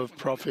issue of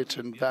profit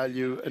and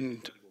value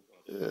and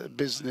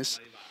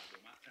business.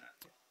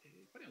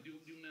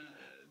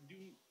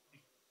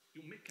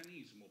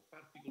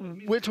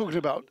 we're talking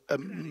about a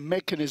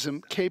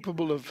mechanism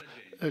capable of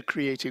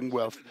creating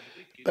wealth.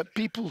 But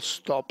people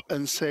stop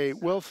and say,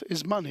 wealth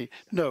is money.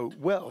 No,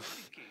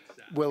 wealth,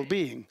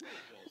 well-being.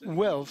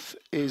 Wealth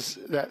is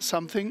that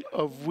something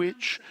of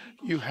which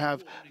you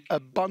have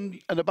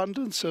an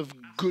abundance of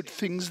good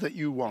things that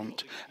you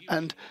want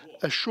and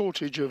a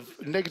shortage of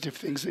negative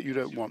things that you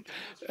don't want.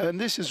 And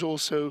this is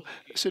also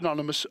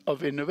synonymous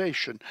of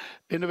innovation.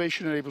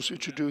 Innovation enables you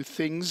to do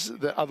things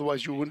that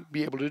otherwise you wouldn't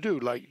be able to do,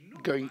 like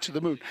going to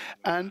the moon,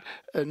 and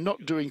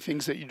not doing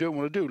things that you don't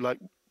want to do, like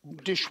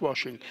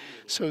dishwashing.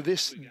 So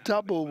this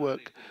double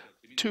work,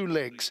 two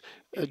legs,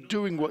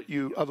 doing what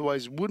you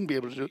otherwise wouldn't be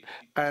able to do,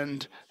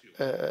 and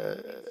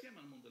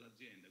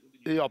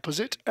the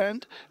opposite,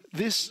 and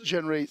this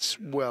generates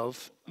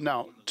wealth.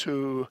 Now,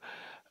 to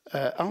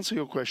answer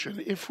your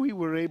question, if we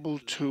were able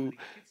to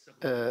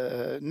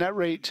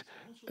narrate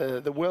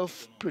the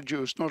wealth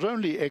produced, not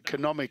only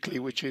economically,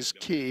 which is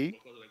key,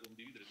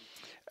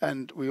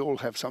 and we all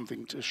have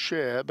something to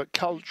share, but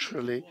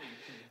culturally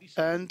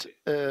and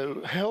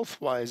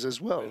health-wise as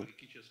well.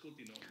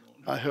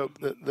 I hope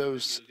that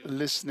those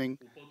listening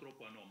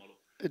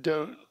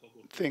don't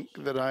think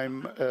that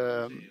I'm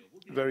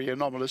very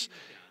anomalous.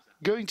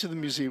 Going to the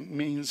museum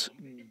means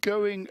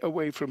going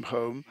away from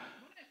home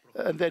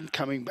and then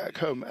coming back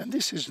home. And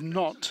this is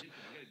not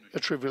a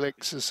trivial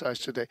exercise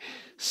today.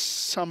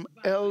 Some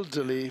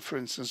elderly, for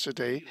instance,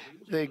 today,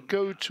 they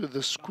go to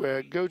the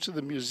square, go to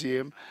the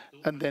museum,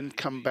 and then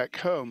come back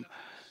home.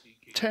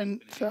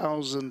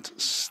 10,000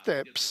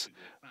 steps,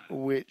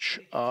 which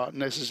are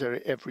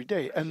necessary every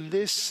day. And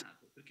this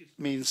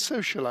means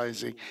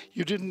socializing.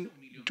 You didn't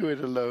do it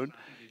alone.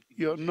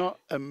 You're not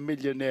a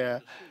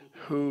millionaire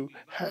who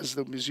has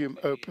the museum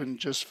open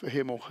just for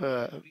him or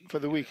her for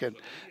the weekend.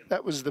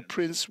 That was the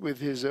prince with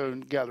his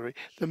own gallery.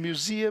 The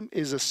museum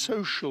is a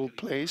social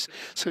place,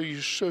 so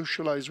you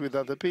socialize with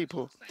other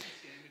people.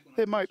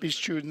 There might be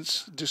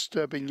students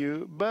disturbing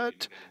you,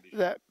 but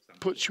that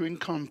puts you in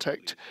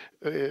contact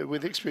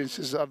with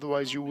experiences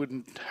otherwise you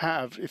wouldn't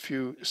have if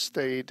you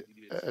stayed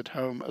at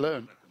home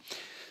alone.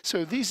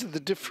 So these are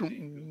the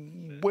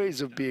different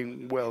ways of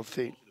being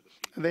wealthy.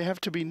 They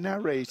have to be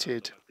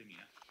narrated.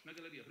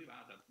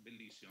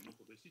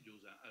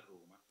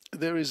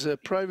 There is a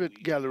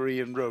private gallery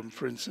in Rome,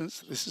 for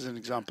instance. This is an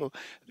example.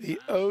 The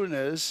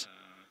owners,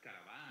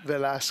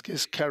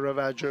 Velázquez,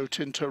 Caravaggio,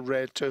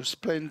 Tintoretto,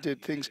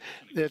 splendid things,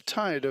 they're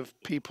tired of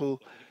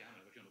people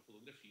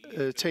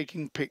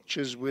taking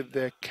pictures with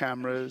their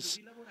cameras.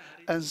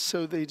 And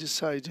so they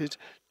decided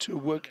to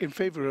work in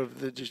favor of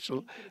the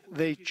digital.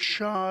 They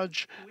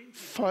charge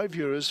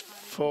 €5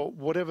 for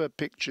whatever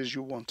pictures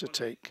you want to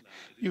take.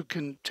 You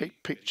can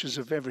take pictures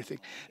of everything.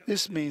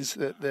 This means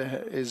that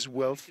there is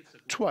wealth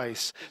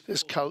twice.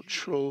 There's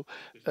cultural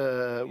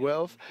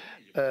wealth.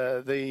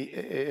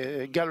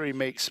 The gallery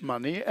makes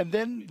money, and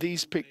then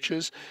these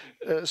pictures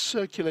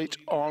circulate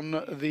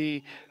on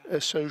the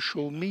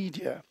social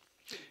media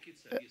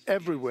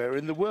everywhere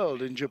in the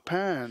world, in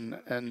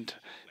Japan and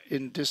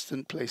in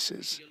distant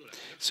places.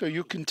 So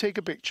you can take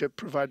a picture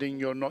providing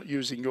you're not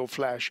using your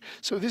flash.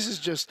 So this is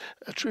just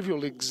a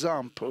trivial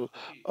example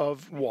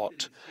of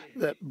what?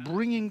 That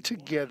bringing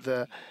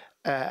together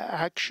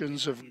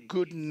actions of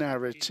good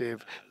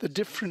narrative, the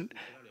different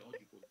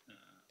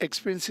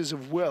experiences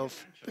of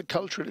wealth the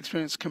cultural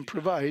experience can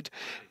provide,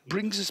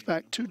 brings us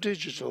back to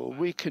digital.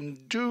 We can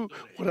do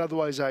what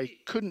otherwise I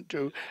couldn't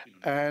do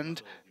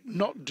and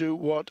not do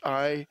what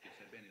I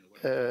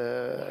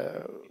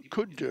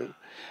could do.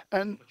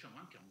 And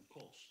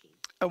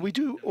we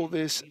do all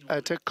this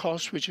at a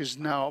cost which is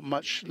now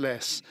much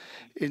less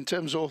in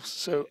terms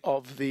also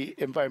of the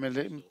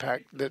environmental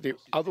impact that it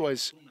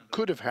otherwise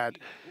could have had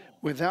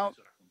without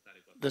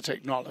the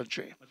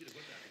technology.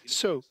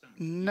 So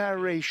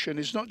narration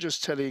is not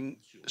just telling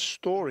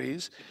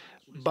stories,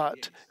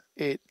 but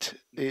it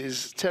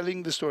is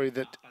telling the story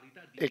that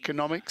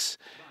economics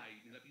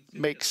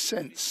makes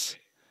sense.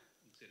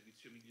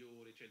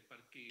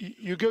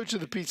 You go to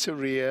the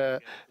pizzeria,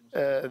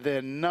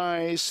 they're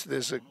nice,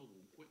 there's a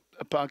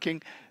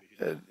parking.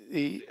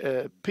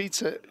 The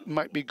pizza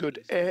might be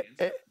good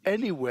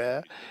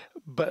anywhere,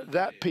 but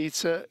that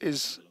pizza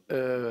is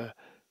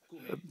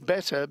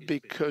better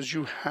because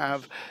you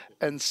have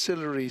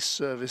ancillary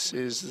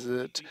services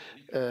that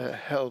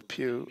help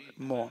you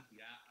more.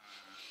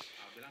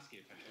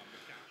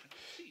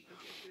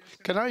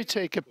 Can I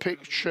take a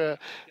picture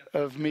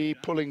of me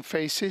pulling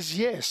faces?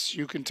 Yes,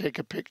 you can take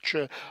a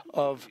picture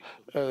of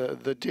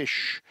the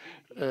dish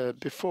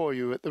before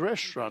you at the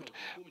restaurant.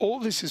 All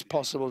this is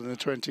possible in the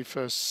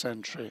 21st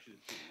century.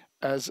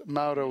 As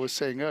Mauro was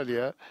saying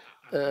earlier,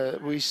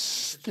 we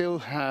still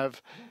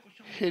have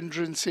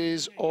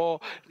hindrances, or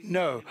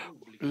no,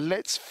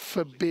 let's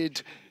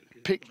forbid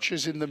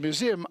pictures in the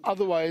museum,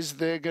 otherwise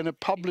they're going to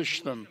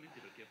publish them.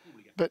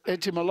 But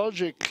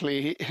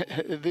etymologically,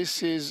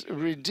 this is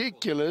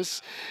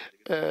ridiculous,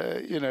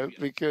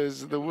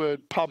 because the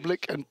word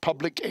public and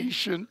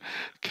publication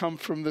come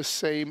from the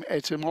same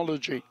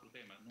etymology.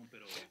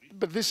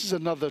 But this is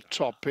another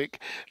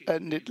topic,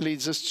 and it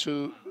leads us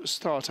to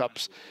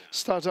startups.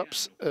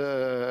 Startups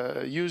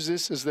use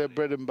this as their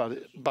bread and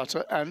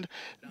butter, and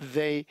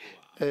they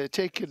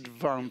take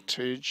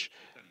advantage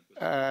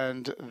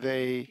and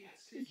they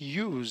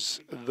use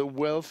the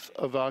wealth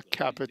of our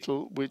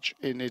capital, which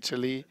in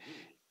Italy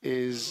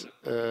is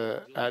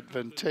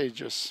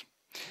advantageous.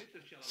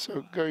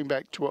 So going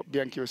back to what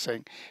Bianchi was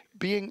saying,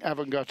 being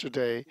avant-garde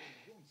today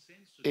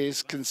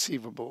is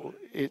conceivable.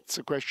 It's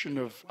a question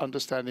of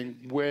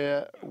understanding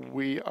where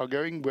we are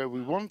going, where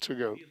we want to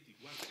go.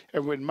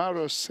 And when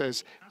Mauro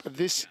says, but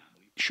this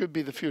should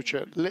be the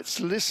future, let's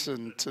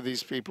listen to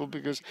these people,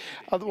 because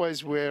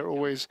otherwise we're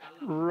always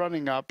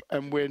running up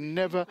and we're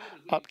never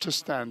up to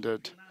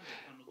standard.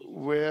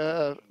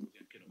 We're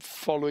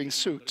following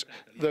suit,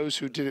 those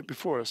who did it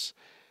before us.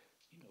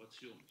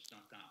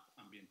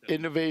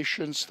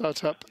 Innovation,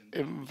 startup,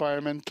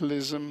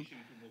 environmentalism.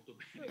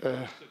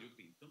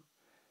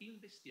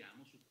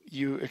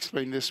 You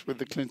explained this with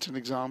the Clinton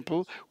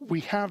example.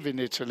 We have in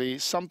Italy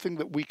something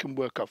that we can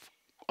work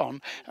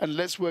on, and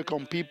let's work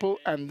on people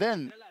and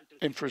then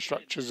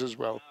infrastructures as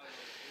well.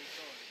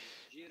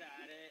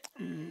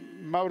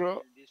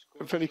 Mauro,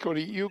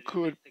 Felicori, you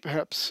could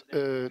perhaps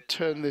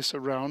turn this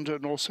around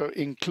and also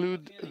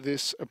include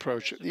this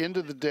approach. At the end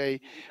of the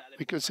day,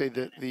 we could say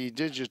that the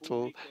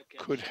digital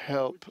could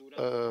help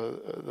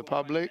the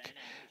public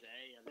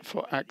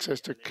for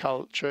access to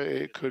culture.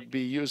 It could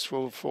be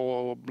useful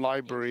for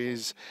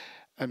libraries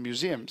and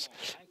museums.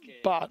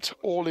 But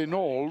all in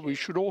all, we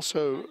should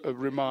also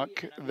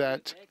remark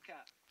that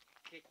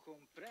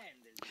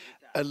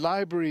a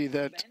library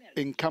that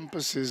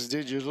encompasses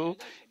digital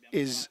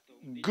is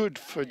good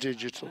for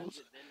digital.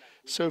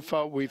 So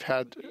far, we've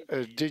had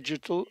a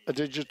digital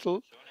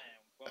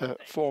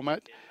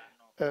format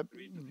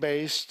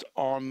based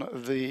on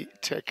the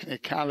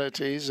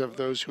technicalities of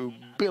those who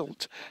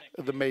built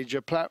the major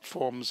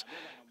platforms,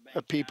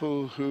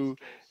 people who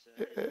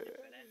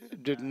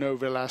didn't know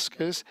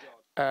Velasquez,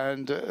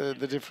 and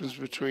the difference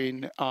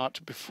between art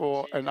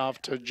before and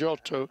after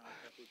Giotto.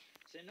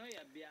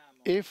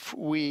 If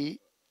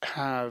we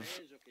have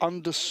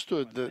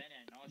understood that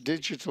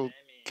digital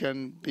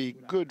can be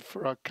good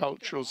for our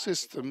cultural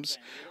systems,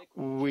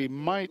 we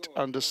might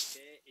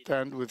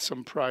understand with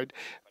some pride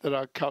that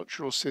our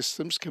cultural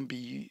systems can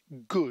be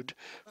good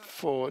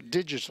for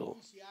digital.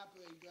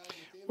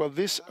 Well,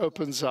 this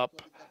opens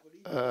up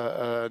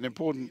an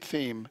important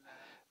theme,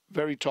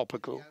 very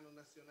topical,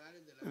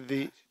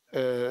 the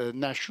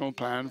national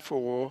plan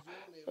for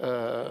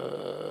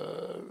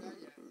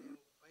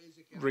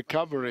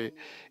recovery.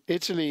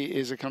 Italy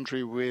is a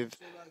country with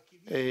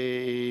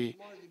a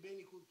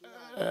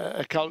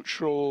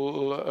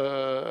cultural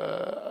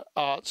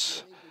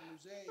arts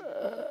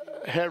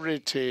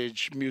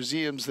heritage,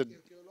 museums, the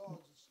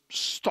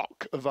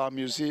stock of our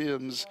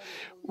museums.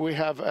 We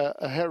have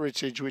a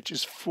heritage which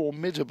is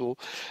formidable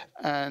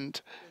and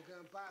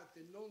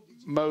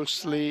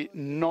mostly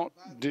not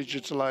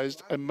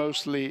digitalized,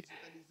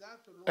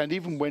 and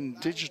even when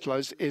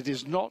digitalized, it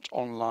is not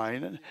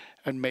online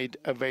and made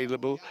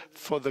available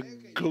for the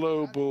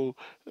global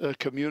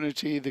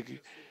community, the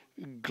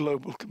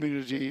global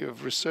community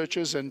of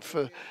researchers, and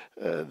for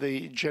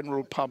the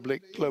general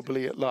public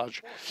globally at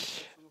large.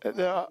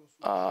 There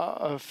are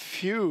a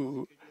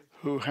few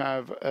who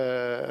have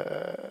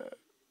the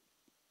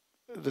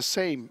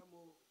same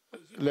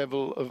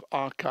level of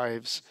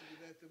archives.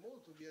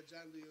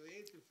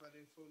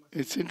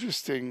 It's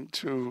interesting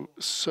to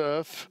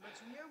surf,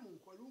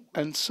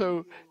 and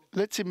so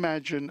let's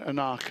imagine an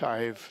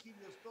archive,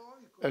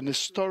 an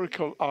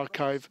historical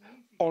archive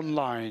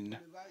online,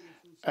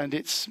 and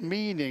its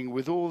meaning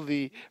with all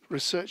the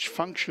research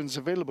functions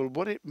available,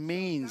 what it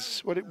means,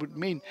 what it would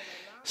mean,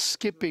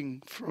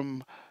 skipping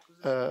from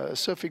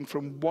surfing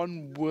from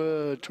one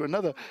word to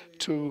another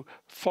to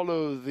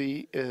follow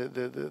the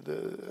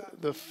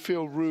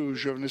fil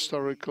rouge of an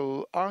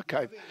historical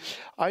archive.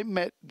 I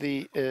met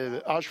the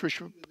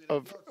Archbishop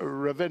of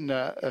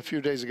Ravenna a few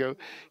days ago.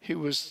 He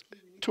was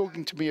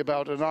talking to me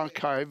about an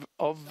archive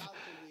of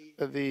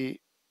the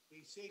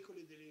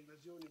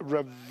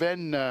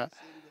Ravenna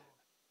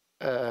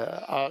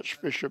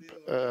Archbishop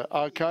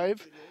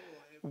archive,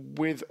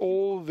 with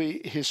all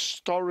the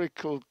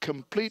historical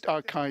complete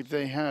archive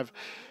they have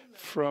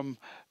from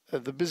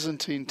the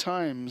Byzantine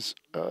times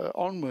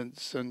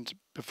onwards and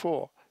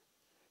before.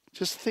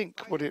 Just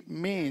think what it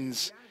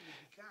means.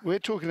 We're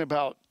talking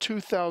about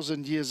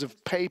 2,000 years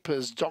of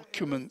papers,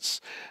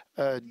 documents,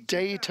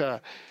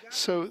 data.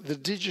 So the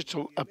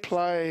digital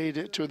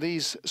applied to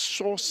these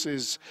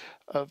sources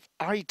of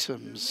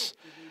items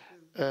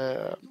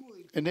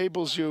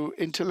enables you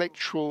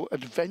intellectual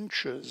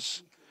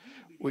adventures,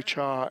 which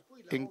are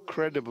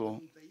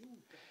incredible.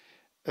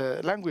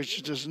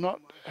 Language does not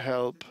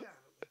help.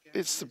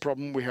 It's the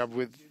problem we have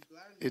with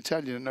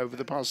Italian over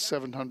the past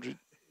 700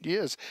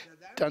 years.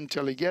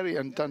 Dante Alighieri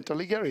and Dante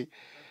Alighieri.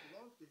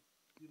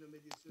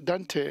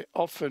 Dante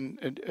often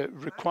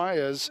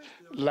requires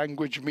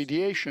language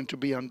mediation to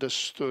be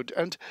understood.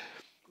 And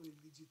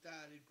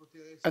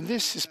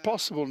this is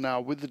possible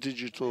now with the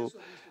digital.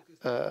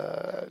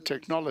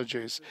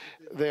 technologies.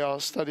 They are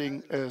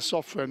studying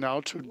software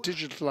now to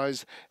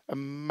digitalize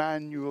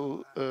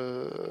manual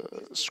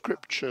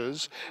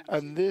scriptures,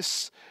 and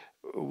this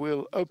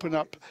will open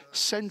up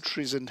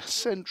centuries and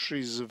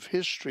centuries of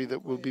history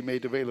that will be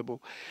made available.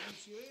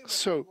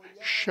 So,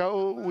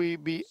 shall we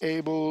be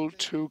able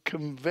to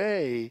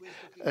convey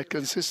a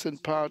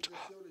consistent part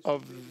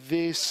of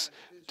this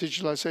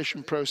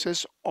digitalization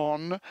process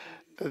on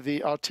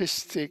the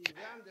artistic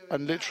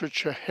and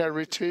literature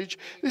heritage?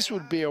 This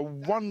would be a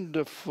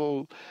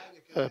wonderful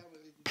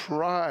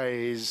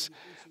prize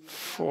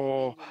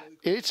for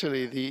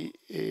Italy,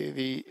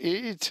 the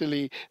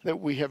Italy that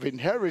we have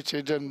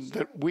inherited and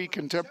that we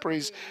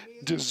contemporaries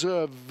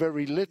deserve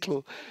very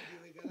little.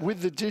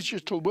 With the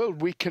digital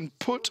world, we can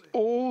put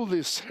all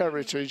this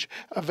heritage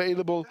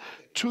available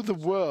to the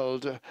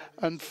world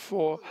and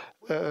for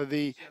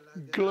the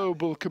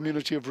global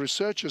community of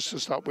researchers to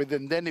start with,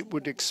 and then it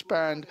would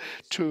expand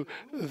to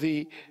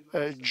the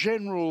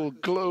general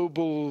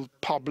global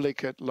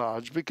public at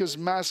large, because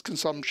mass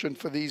consumption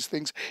for these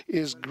things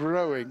is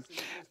growing.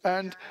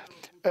 And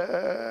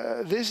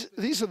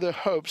these are the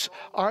hopes.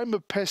 I'm a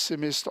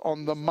pessimist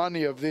on the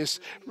money of this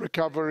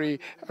recovery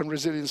and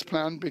resilience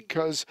plan,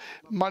 because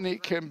money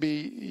can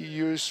be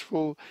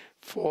useful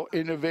for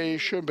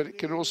innovation, but it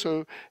can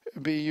also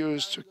be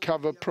used to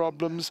cover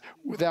problems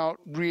without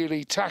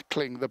really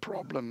tackling the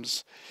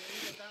problems.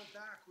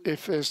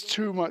 If there's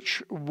too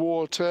much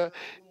water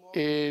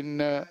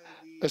in a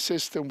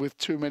system with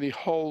too many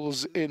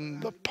holes in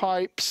the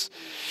pipes,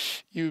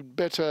 you'd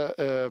better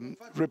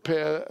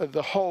repair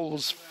the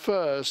holes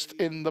first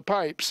in the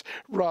pipes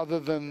rather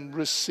than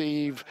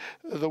receive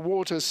the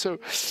water. So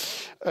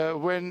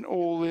when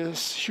all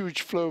this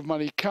huge flow of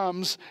money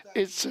comes,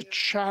 it's a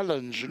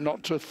challenge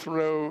not to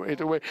throw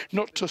it away,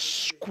 not to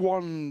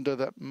squander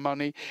that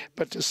money,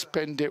 but to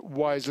spend it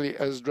wisely,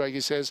 as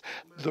Draghi says,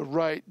 the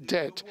right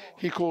debt.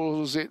 He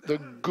calls it the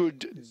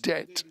good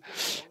debt.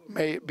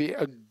 May it be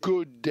a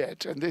good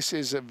debt. And this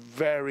is a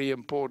very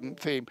important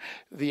theme.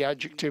 The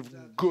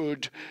adjective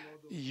good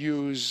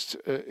used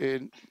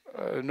in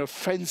an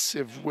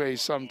offensive way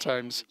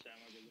sometimes.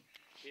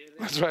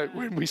 That's right,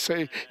 when we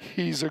say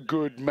he's a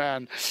good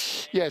man.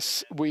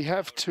 Yes, we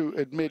have to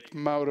admit,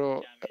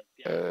 Mauro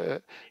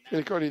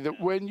Felicori,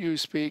 that when you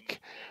speak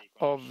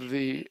of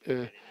this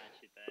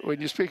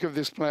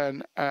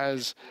plan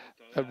as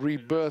a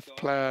rebirth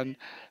plan,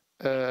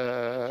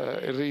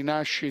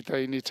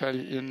 rinascita in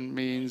Italian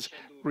means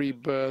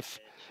rebirth,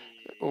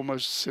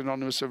 almost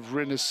synonymous of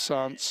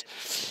Renaissance.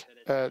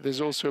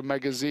 There's also a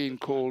magazine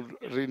called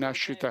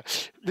Rinascita.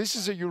 This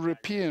is a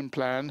European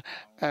plan,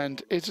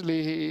 and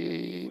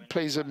Italy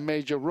plays a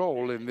major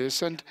role in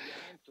this. And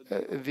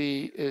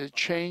the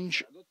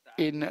change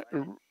in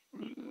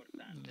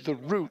the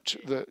route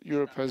that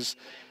Europe has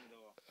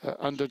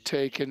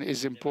undertaken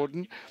is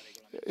important.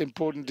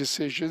 Important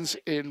decisions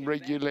in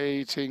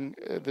regulating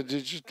the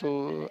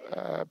digital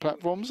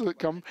platforms that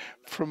come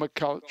from a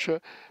culture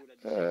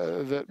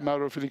that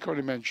Mauro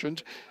Felicori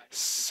mentioned,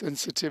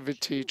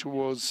 sensitivity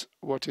towards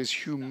what is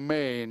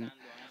humane.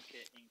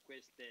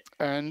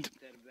 And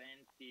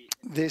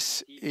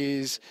this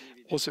is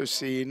also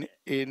seen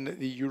in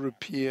the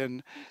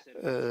European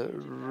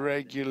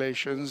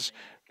regulations,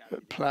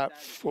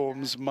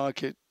 platforms,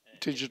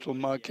 digital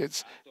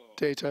markets,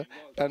 data,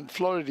 and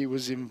Floridi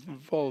was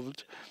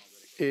involved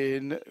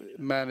in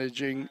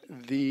managing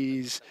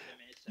these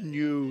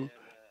new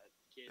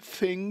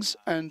things.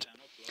 And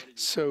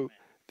so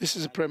this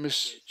is a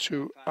premise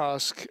to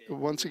ask,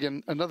 once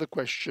again, another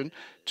question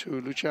to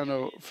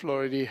Luciano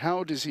Floridi.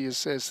 How does he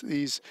assess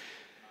these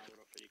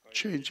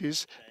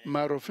changes?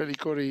 Mauro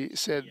Felicori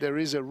said there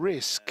is a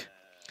risk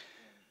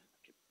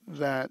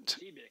that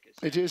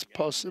it is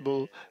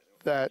possible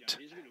that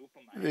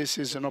this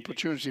is an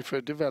opportunity for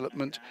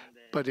development,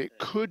 but it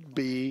could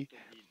be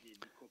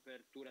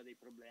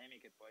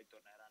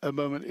a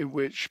moment in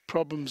which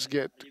problems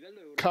get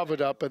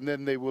covered up and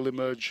then they will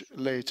emerge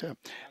later.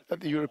 At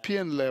the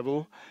European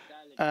level,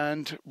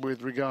 and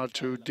with regard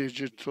to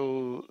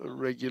digital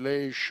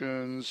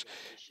regulations,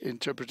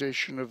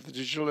 interpretation of the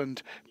digital,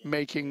 and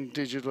making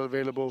digital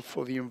available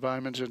for the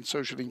environment and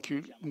social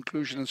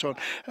inclusion and so on.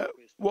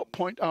 What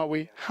point are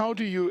we? How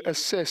do you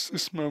assess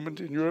this moment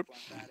in Europe?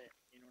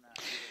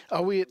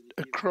 Are we at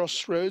a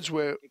crossroads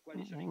where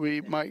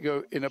we might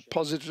go in a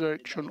positive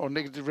direction or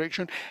negative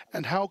direction?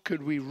 And how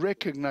could we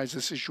recognize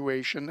the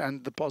situation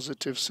and the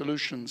positive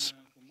solutions?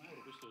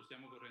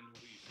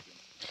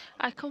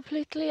 I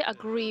completely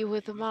agree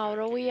with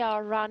Mauro. We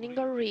are running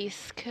a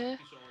risk.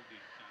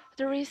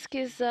 The risk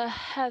is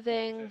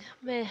having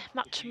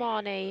much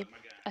money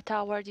at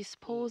our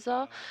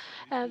disposal,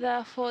 and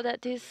therefore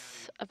that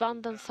this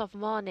abundance of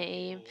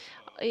money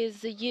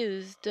is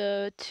used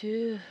to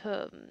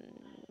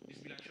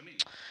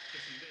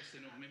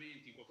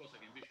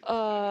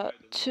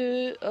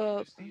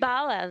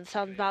balance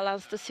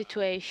the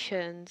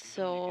situations,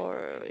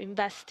 or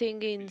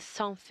investing in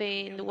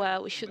something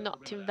where we should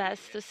not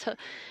invest. So,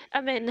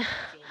 I mean,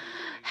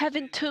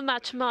 having too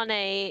much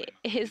money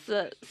is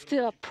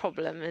still a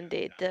problem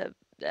indeed.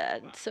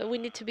 And so we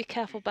need to be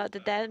careful about the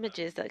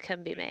damages that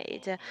can be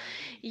made.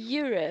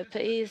 Europe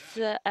is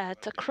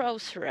at a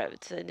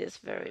crossroads in this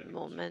very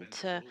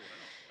moment. Uh,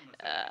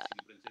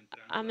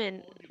 I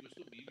mean,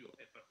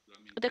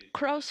 this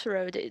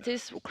crossroad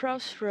is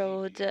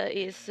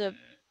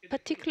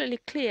particularly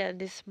clear in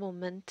this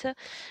moment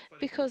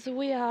because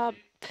we are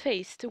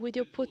faced with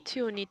the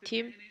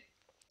opportunity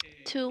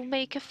to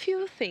make a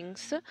few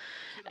things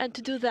and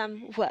to do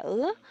them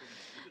well,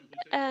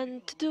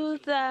 and to do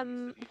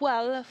them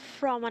well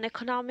from an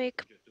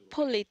economic,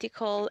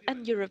 political,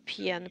 and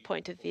European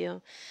point of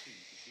view.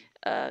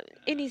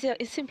 In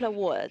simpler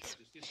words,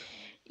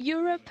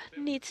 Europe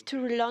needs to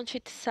relaunch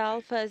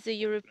itself as a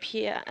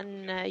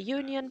European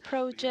Union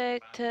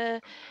project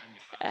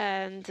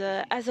and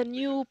as a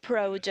new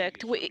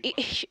project.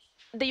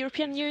 The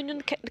European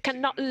Union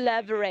cannot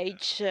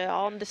leverage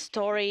on the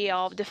story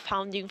of the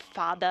founding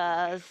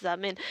fathers. I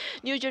mean,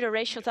 new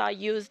generations are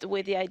used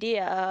with the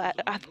idea,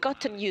 have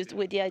gotten used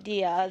with the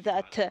idea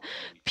that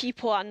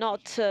people are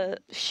not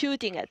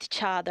shooting at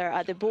each other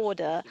at the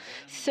border.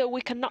 So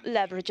we cannot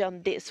leverage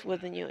on this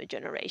with the new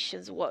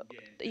generations. What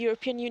the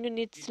European Union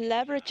needs to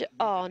leverage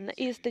on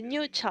is the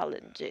new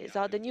challenges,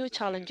 are the new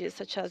challenges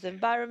such as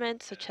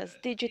environment, such as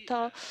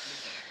digital,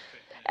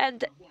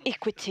 and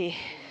equity,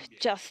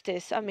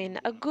 justice. I mean,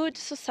 a good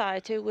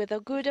society with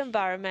a good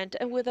environment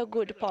and with a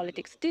good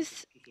politics.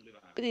 This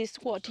is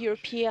what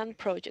European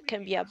project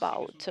can be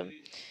about.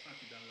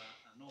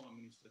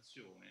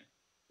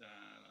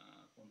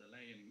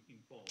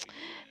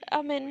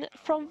 I mean,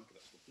 from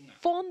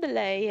von der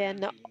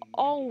Leyen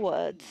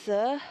onwards,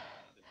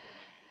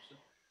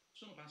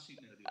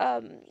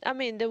 I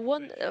mean, the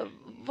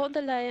von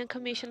der Leyen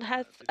Commission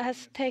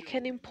has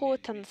taken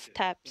important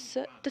steps,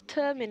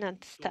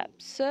 determinant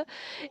steps,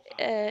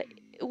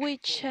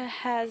 which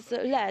has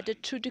led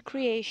to the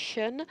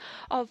creation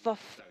of a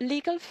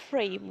legal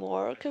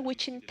framework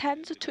which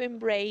intends to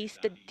embrace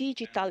the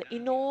digital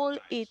in all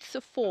its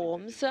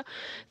forms,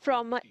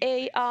 from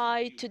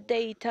AI to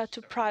data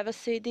to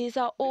privacy. These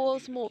are all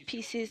small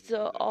pieces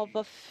of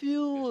a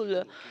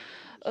full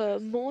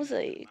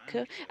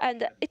mosaic,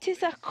 and it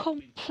is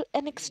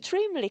an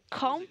extremely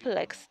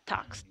complex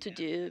task to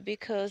do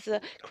because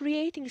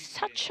creating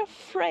such a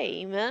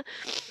frame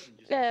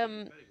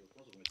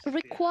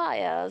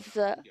requires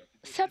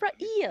several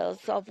years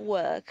of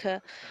work.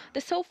 The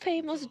so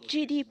famous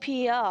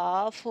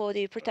GDPR for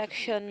the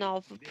protection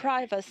of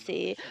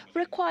privacy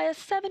requires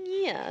 7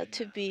 years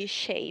to be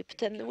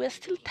shaped, and we're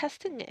still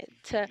testing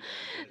it.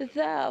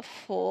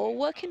 Therefore,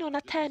 working on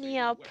a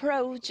 10-year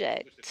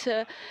project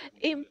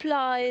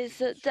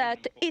implies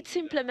that its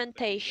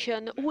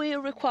implementation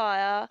will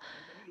require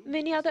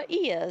many other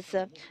years.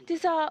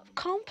 These are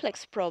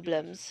complex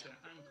problems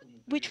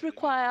which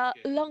require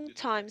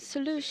long-time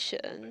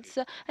solutions.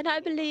 And I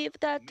believe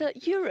that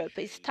Europe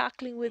is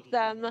tackling with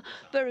them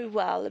very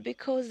well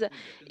because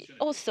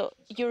also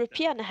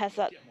European has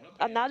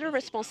another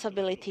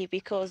responsibility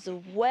because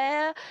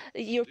where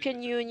the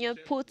European Union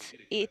puts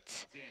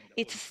its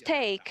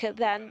stake,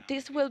 then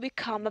this will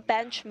become a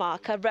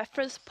benchmark, a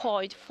reference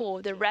point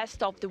for the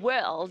rest of the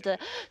world.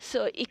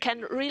 So it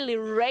can really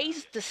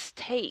raise the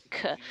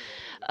stake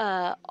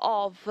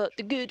of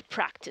the good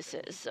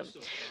practices.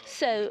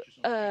 So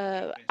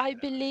I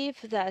believe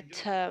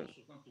that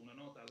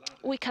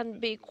we can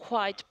be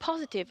quite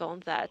positive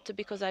on that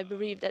because I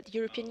believe that the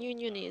European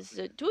Union is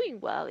doing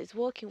well, is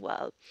working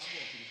well.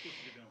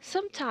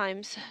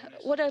 Sometimes,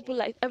 what I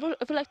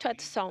would like to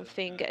add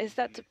something is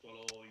that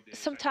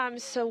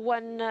sometimes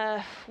when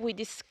we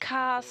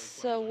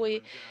discuss,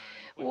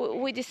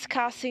 we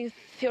discuss in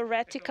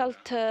theoretical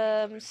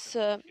terms,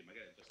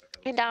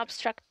 in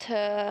abstract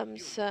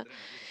terms,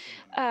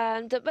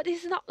 but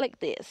it's not like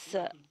this.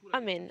 I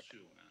mean,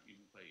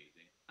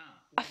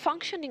 a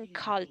functioning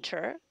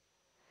culture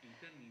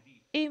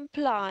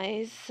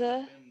implies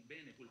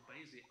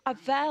a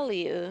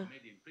value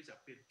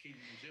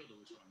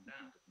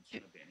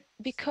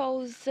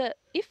because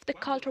if the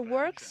culture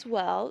works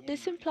well,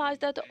 this implies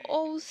that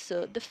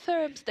also the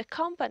firms, the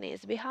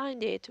companies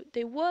behind it,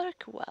 they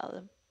work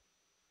well.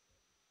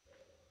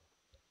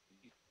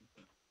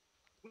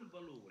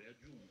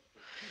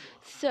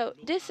 So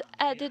this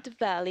added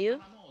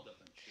value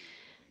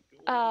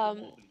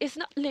is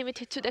not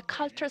limited to the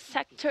cultural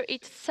sector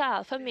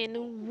itself. I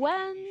mean,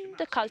 when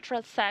the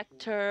cultural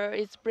sector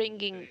is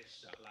bringing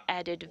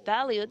added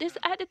value, this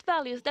added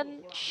value is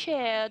then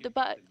shared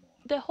by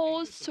the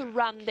whole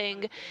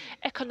surrounding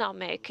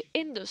economic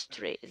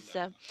industries.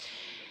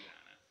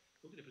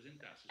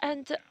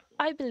 And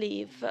I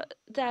believe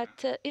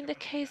that in the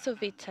case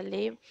of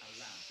Italy,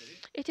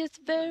 it is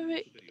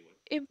very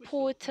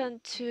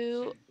important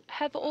to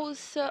have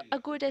also a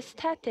good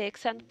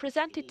aesthetics and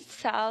present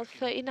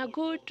itself in a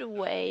good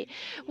way.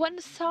 When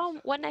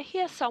I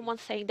hear someone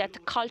saying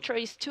that culture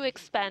is too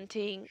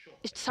expensive,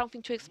 it's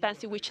something too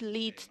expensive which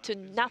leads to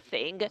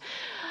nothing,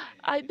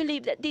 I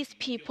believe that these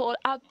people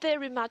are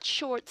very much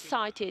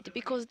short-sighted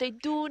because they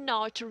do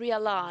not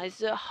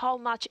realize how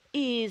much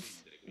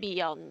is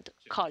beyond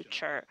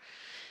culture.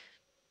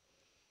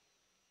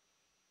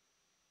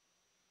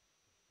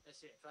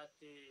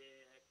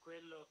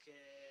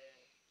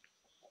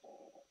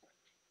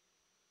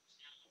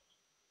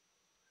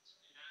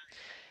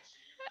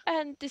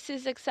 And this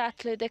is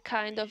exactly the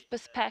kind of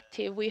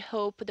perspective we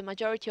hope the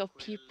majority of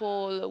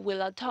people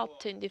will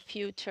adopt in the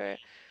future.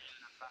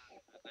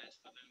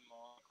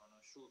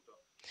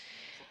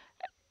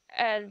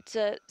 And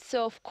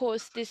so, of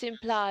course, this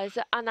implies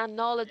an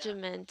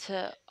acknowledgement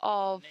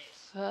of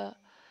the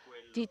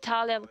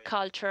Italian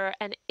culture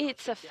and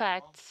its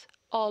effects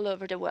all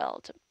over the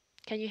world.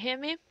 Can you hear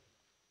me?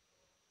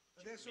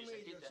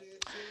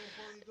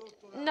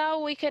 Now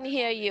we can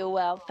hear you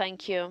well,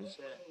 thank you.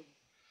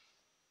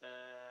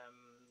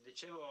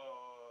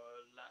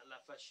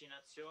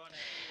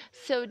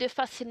 So the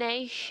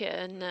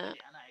fascination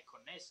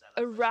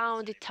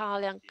around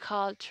Italian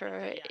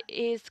culture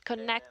is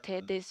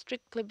connected, is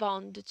strictly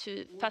bound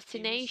to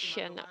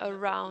fascination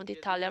around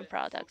Italian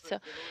products. So,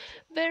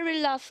 very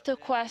last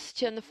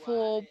question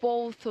for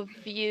both of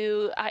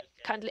you. I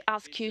kindly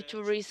ask you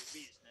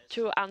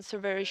to answer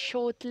very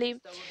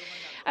shortly.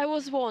 I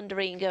was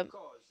wondering,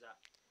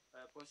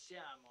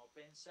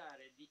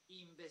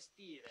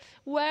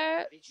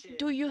 where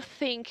do you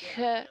think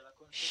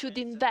should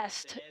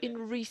invest in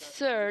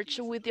research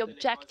with the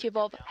objective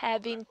of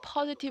having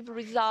positive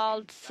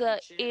results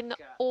in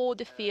all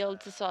the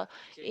fields? So,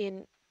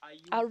 in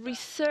our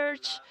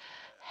research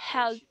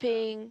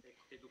helping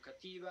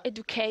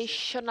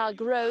educational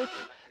growth,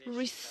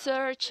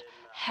 research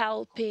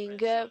helping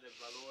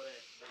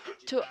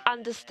to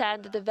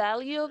understand the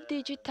value of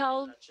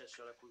digital,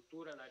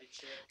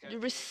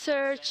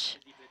 research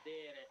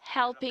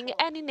helping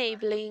and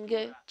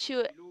enabling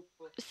to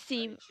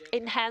see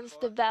enhance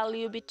the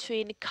value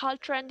between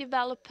culture and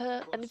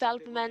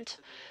development,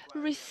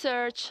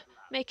 research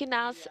making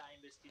us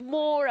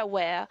more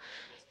aware.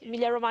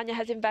 Emilia-Romagna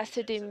has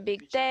invested in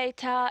big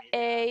data,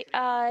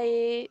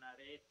 AI.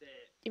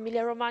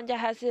 Emilia-Romagna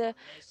has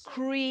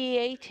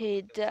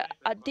created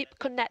a deep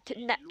connected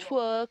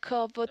network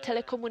of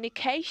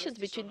telecommunications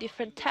between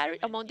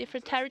among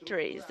different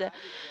territories.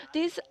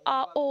 These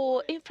are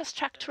all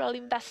infrastructural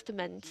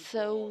investments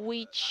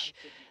which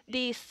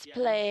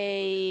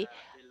display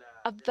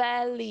a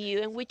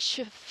value and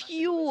which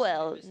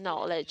fuel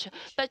knowledge.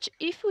 But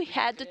if we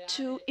had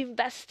to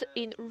invest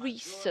in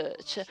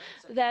research,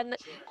 then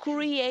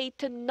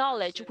create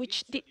knowledge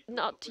which did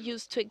not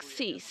used to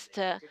exist,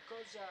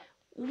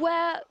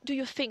 where do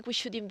you think we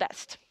should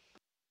invest?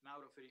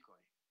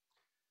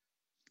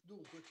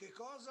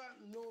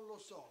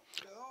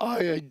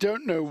 I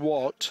don't know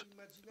what,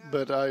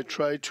 but I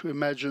try to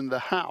imagine the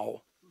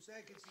how.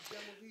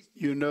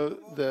 You know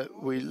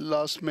that we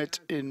last met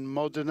in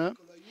Modena,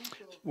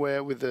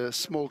 where with a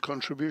small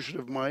contribution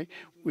of mine,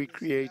 we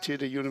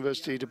created a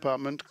university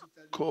department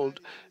called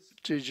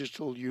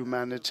Digital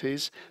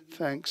Humanities,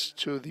 thanks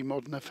to the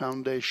Modena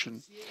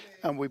Foundation.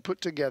 And we put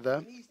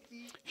together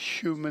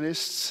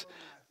humanists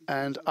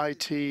and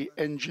IT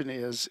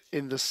engineers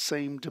in the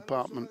same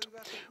department.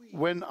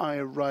 When I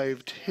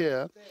arrived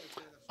here,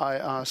 I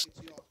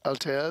asked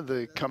Altea,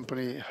 the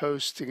company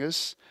hosting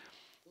us,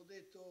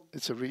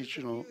 it's a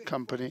regional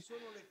company,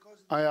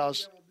 I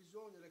asked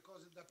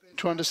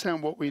to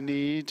understand what we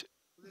need,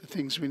 the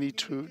things we need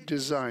to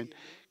design.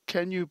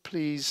 Can you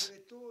please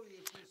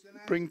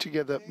bring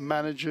together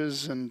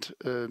managers and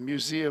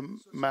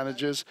museum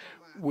managers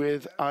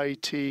with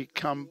IT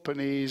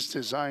companies,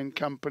 design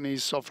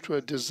companies,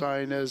 software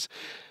designers,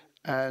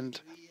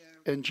 and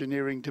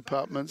engineering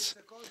departments,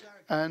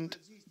 and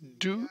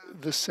do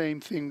the same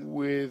thing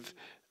with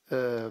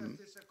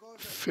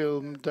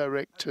film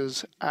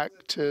directors,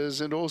 actors,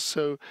 and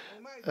also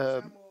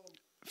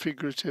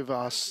figurative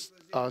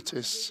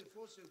artists,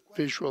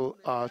 visual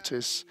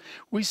artists.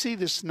 We see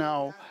this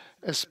now,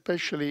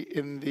 especially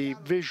in the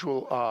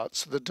visual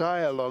arts. The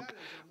dialogue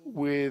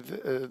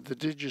with the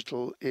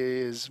digital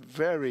is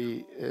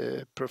very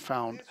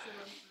profound.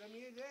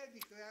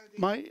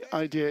 My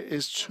idea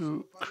is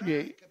to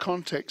create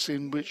contexts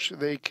in which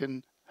they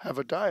can have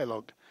a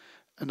dialogue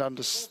and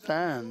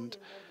understand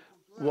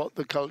what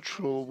the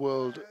cultural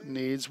world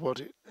needs,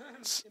 what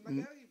its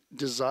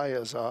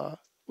desires are,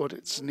 what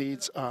its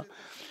needs are.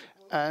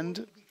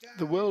 And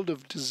the world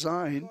of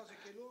design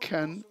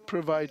can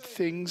provide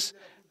things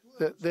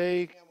that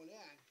they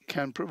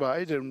can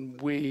provide and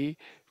we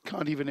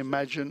can't even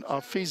imagine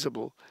are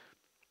feasible.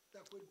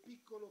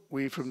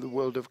 We from the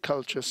world of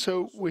culture.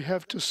 So we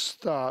have to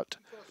start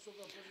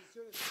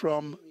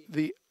from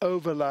the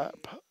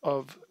overlap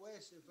of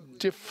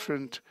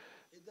different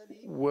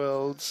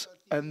worlds,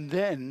 and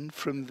then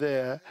from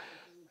there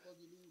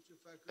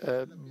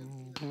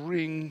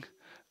bring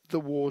the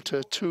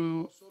water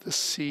to the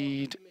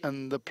seed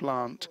and the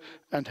plant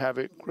and have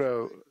it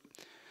grow.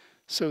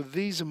 So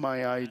these are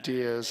my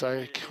ideas.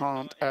 I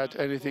can't add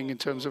anything in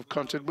terms of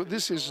content, but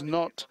this is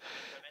not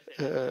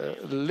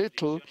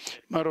little.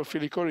 Mauro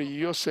Felicori,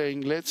 you're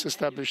saying let's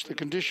establish the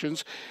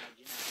conditions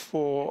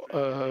for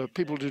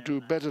people to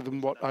do better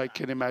than what I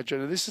can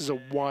imagine. And this is a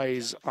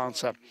wise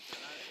answer.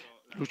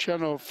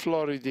 Luciano,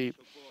 Floridi,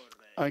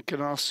 I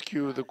can ask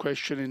you the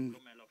question in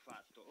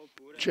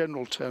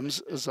general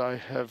terms, as I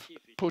have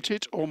put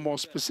it, or more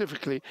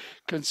specifically,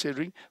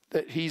 considering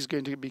that he's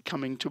going to be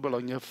coming to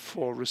Bologna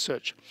for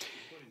research.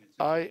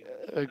 I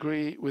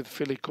agree with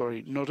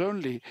Felicori. Not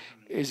only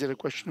is it a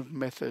question of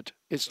method,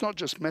 it's not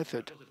just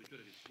method.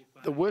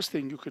 The worst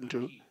thing you can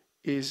do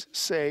is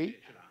say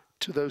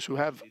to those who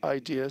have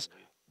ideas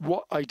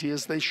what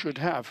ideas they should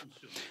have.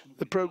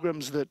 The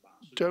programs that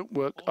don't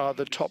work are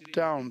the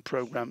top-down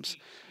programs.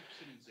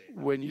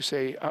 When you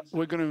say,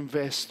 we're going to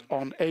invest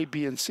on A,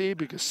 B, and C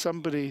because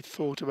somebody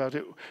thought about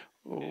it,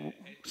 or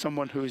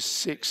someone who is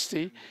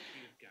 60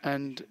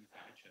 and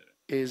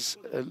is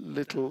a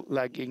little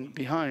lagging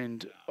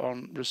behind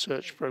on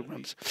research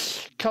programs.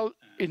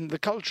 In the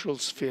cultural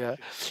sphere,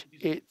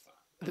 the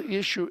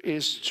issue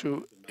is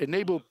to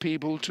enable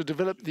people to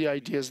develop the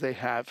ideas they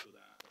have.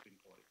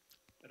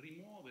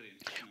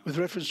 With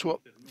reference to what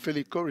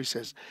Felicori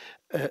says,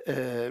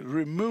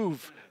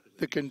 remove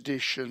the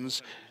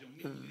conditions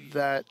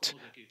that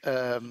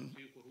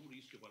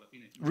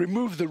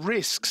remove the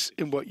risks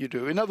in what you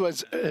do. In other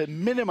words,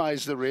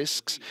 minimize the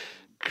risks.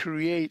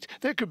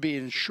 There could be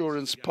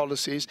insurance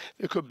policies,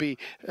 there could be,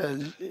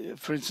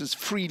 for instance,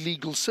 free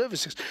legal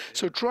services.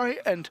 So try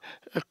and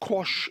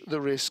quash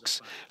the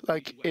risks.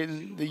 Like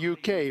in the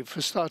UK,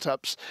 for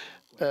startups,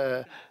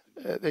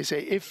 they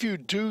say, if you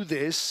do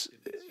this,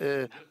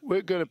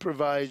 we're going to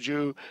provide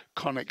you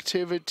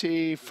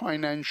connectivity,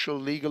 financial,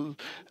 legal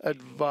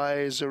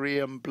advisory,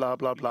 and blah,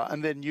 blah, blah.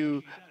 And then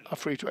you are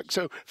free to act.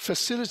 So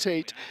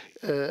facilitate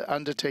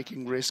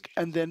undertaking risk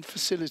and then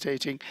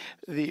facilitating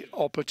the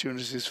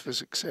opportunities for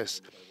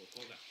success.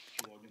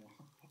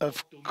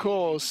 Of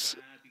course,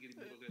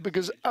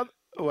 because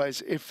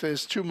otherwise, if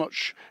there's too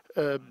much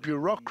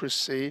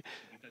bureaucracy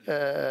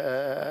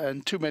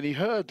and too many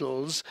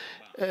hurdles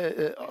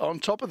on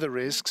top of the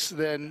risks,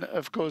 then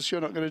of course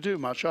you're not going to do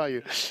much, are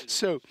you?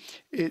 So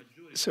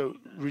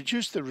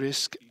reduce the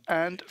risk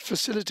and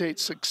facilitate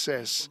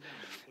success,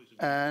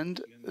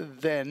 and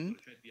then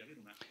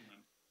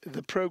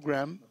the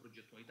program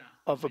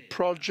of a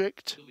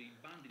project,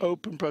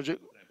 open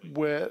project,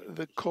 where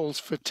the calls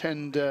for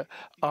tender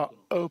are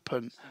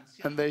open,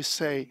 and they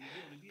say,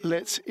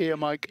 let's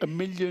earmark €1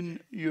 million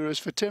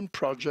for 10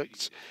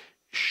 projects.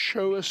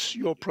 Show us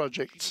your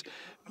projects.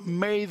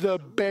 May the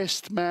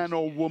best man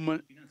or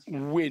woman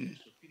win.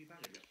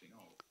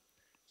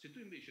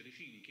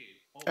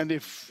 And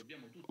if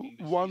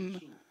one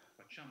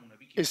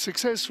is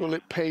successful,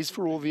 it pays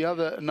for all the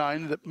other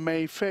 9 that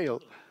may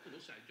fail.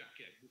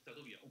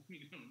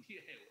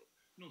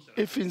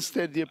 If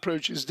instead the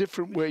approach is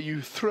different, where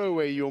you throw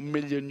away your €1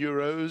 million,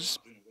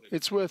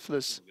 it's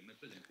worthless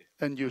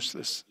and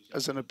useless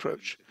as an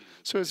approach.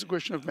 So it's a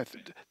question of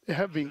method. There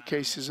have been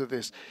cases of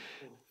this.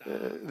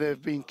 There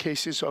have been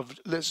cases of,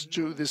 let's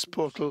do this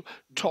portal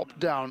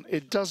top-down.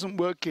 It doesn't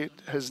work, it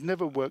has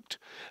never worked,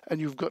 and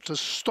you've got to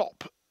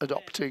stop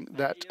adopting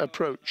that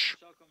approach.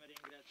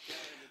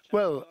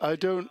 Well, I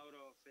don't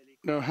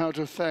know how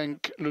to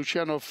thank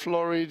Luciano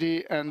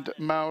Floridi and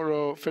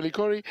Mauro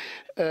Felicori,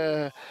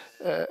 their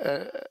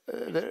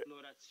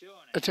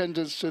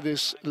attendance to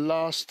this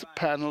last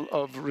panel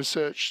of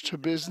Research to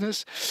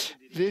Business.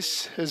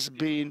 This has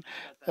been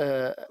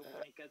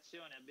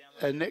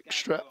an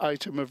extra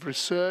item of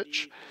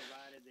research.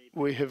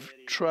 We have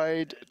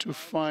tried to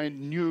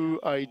find new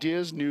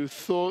ideas, new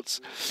thoughts.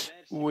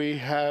 We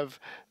have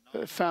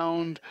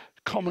found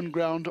common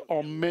ground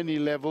on many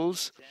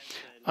levels.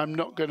 I'm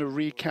not going to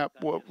recap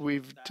what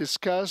we've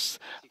discussed.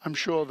 I'm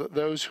sure that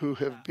those who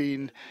have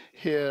been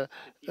here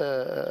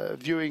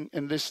viewing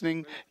and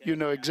listening, you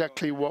know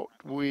exactly what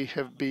we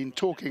have been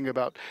talking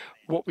about.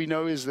 What we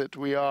know is that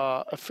we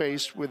are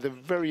faced with a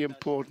very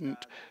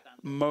important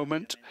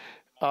moment.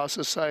 Our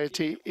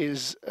society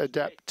is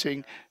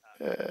adapting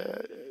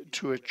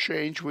to a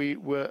change. We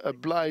were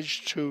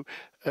obliged to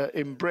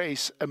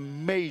embrace a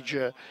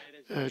major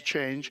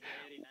change.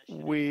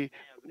 We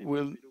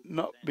will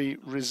not be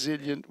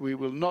resilient, we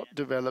will not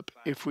develop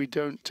if we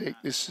don't take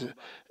this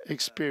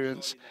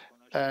experience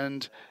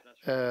and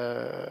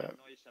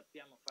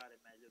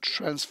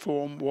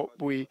transform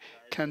what we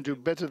can do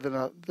better than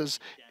others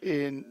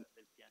and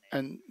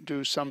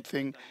do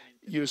something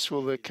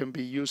useful that can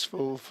be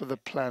useful for the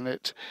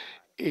planet.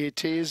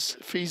 It is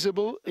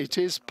feasible, it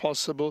is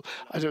possible.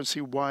 I don't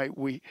see why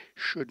we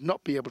should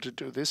not be able to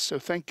do this. So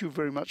thank you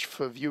very much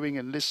for viewing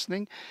and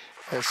listening.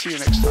 See you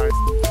next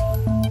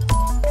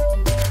time.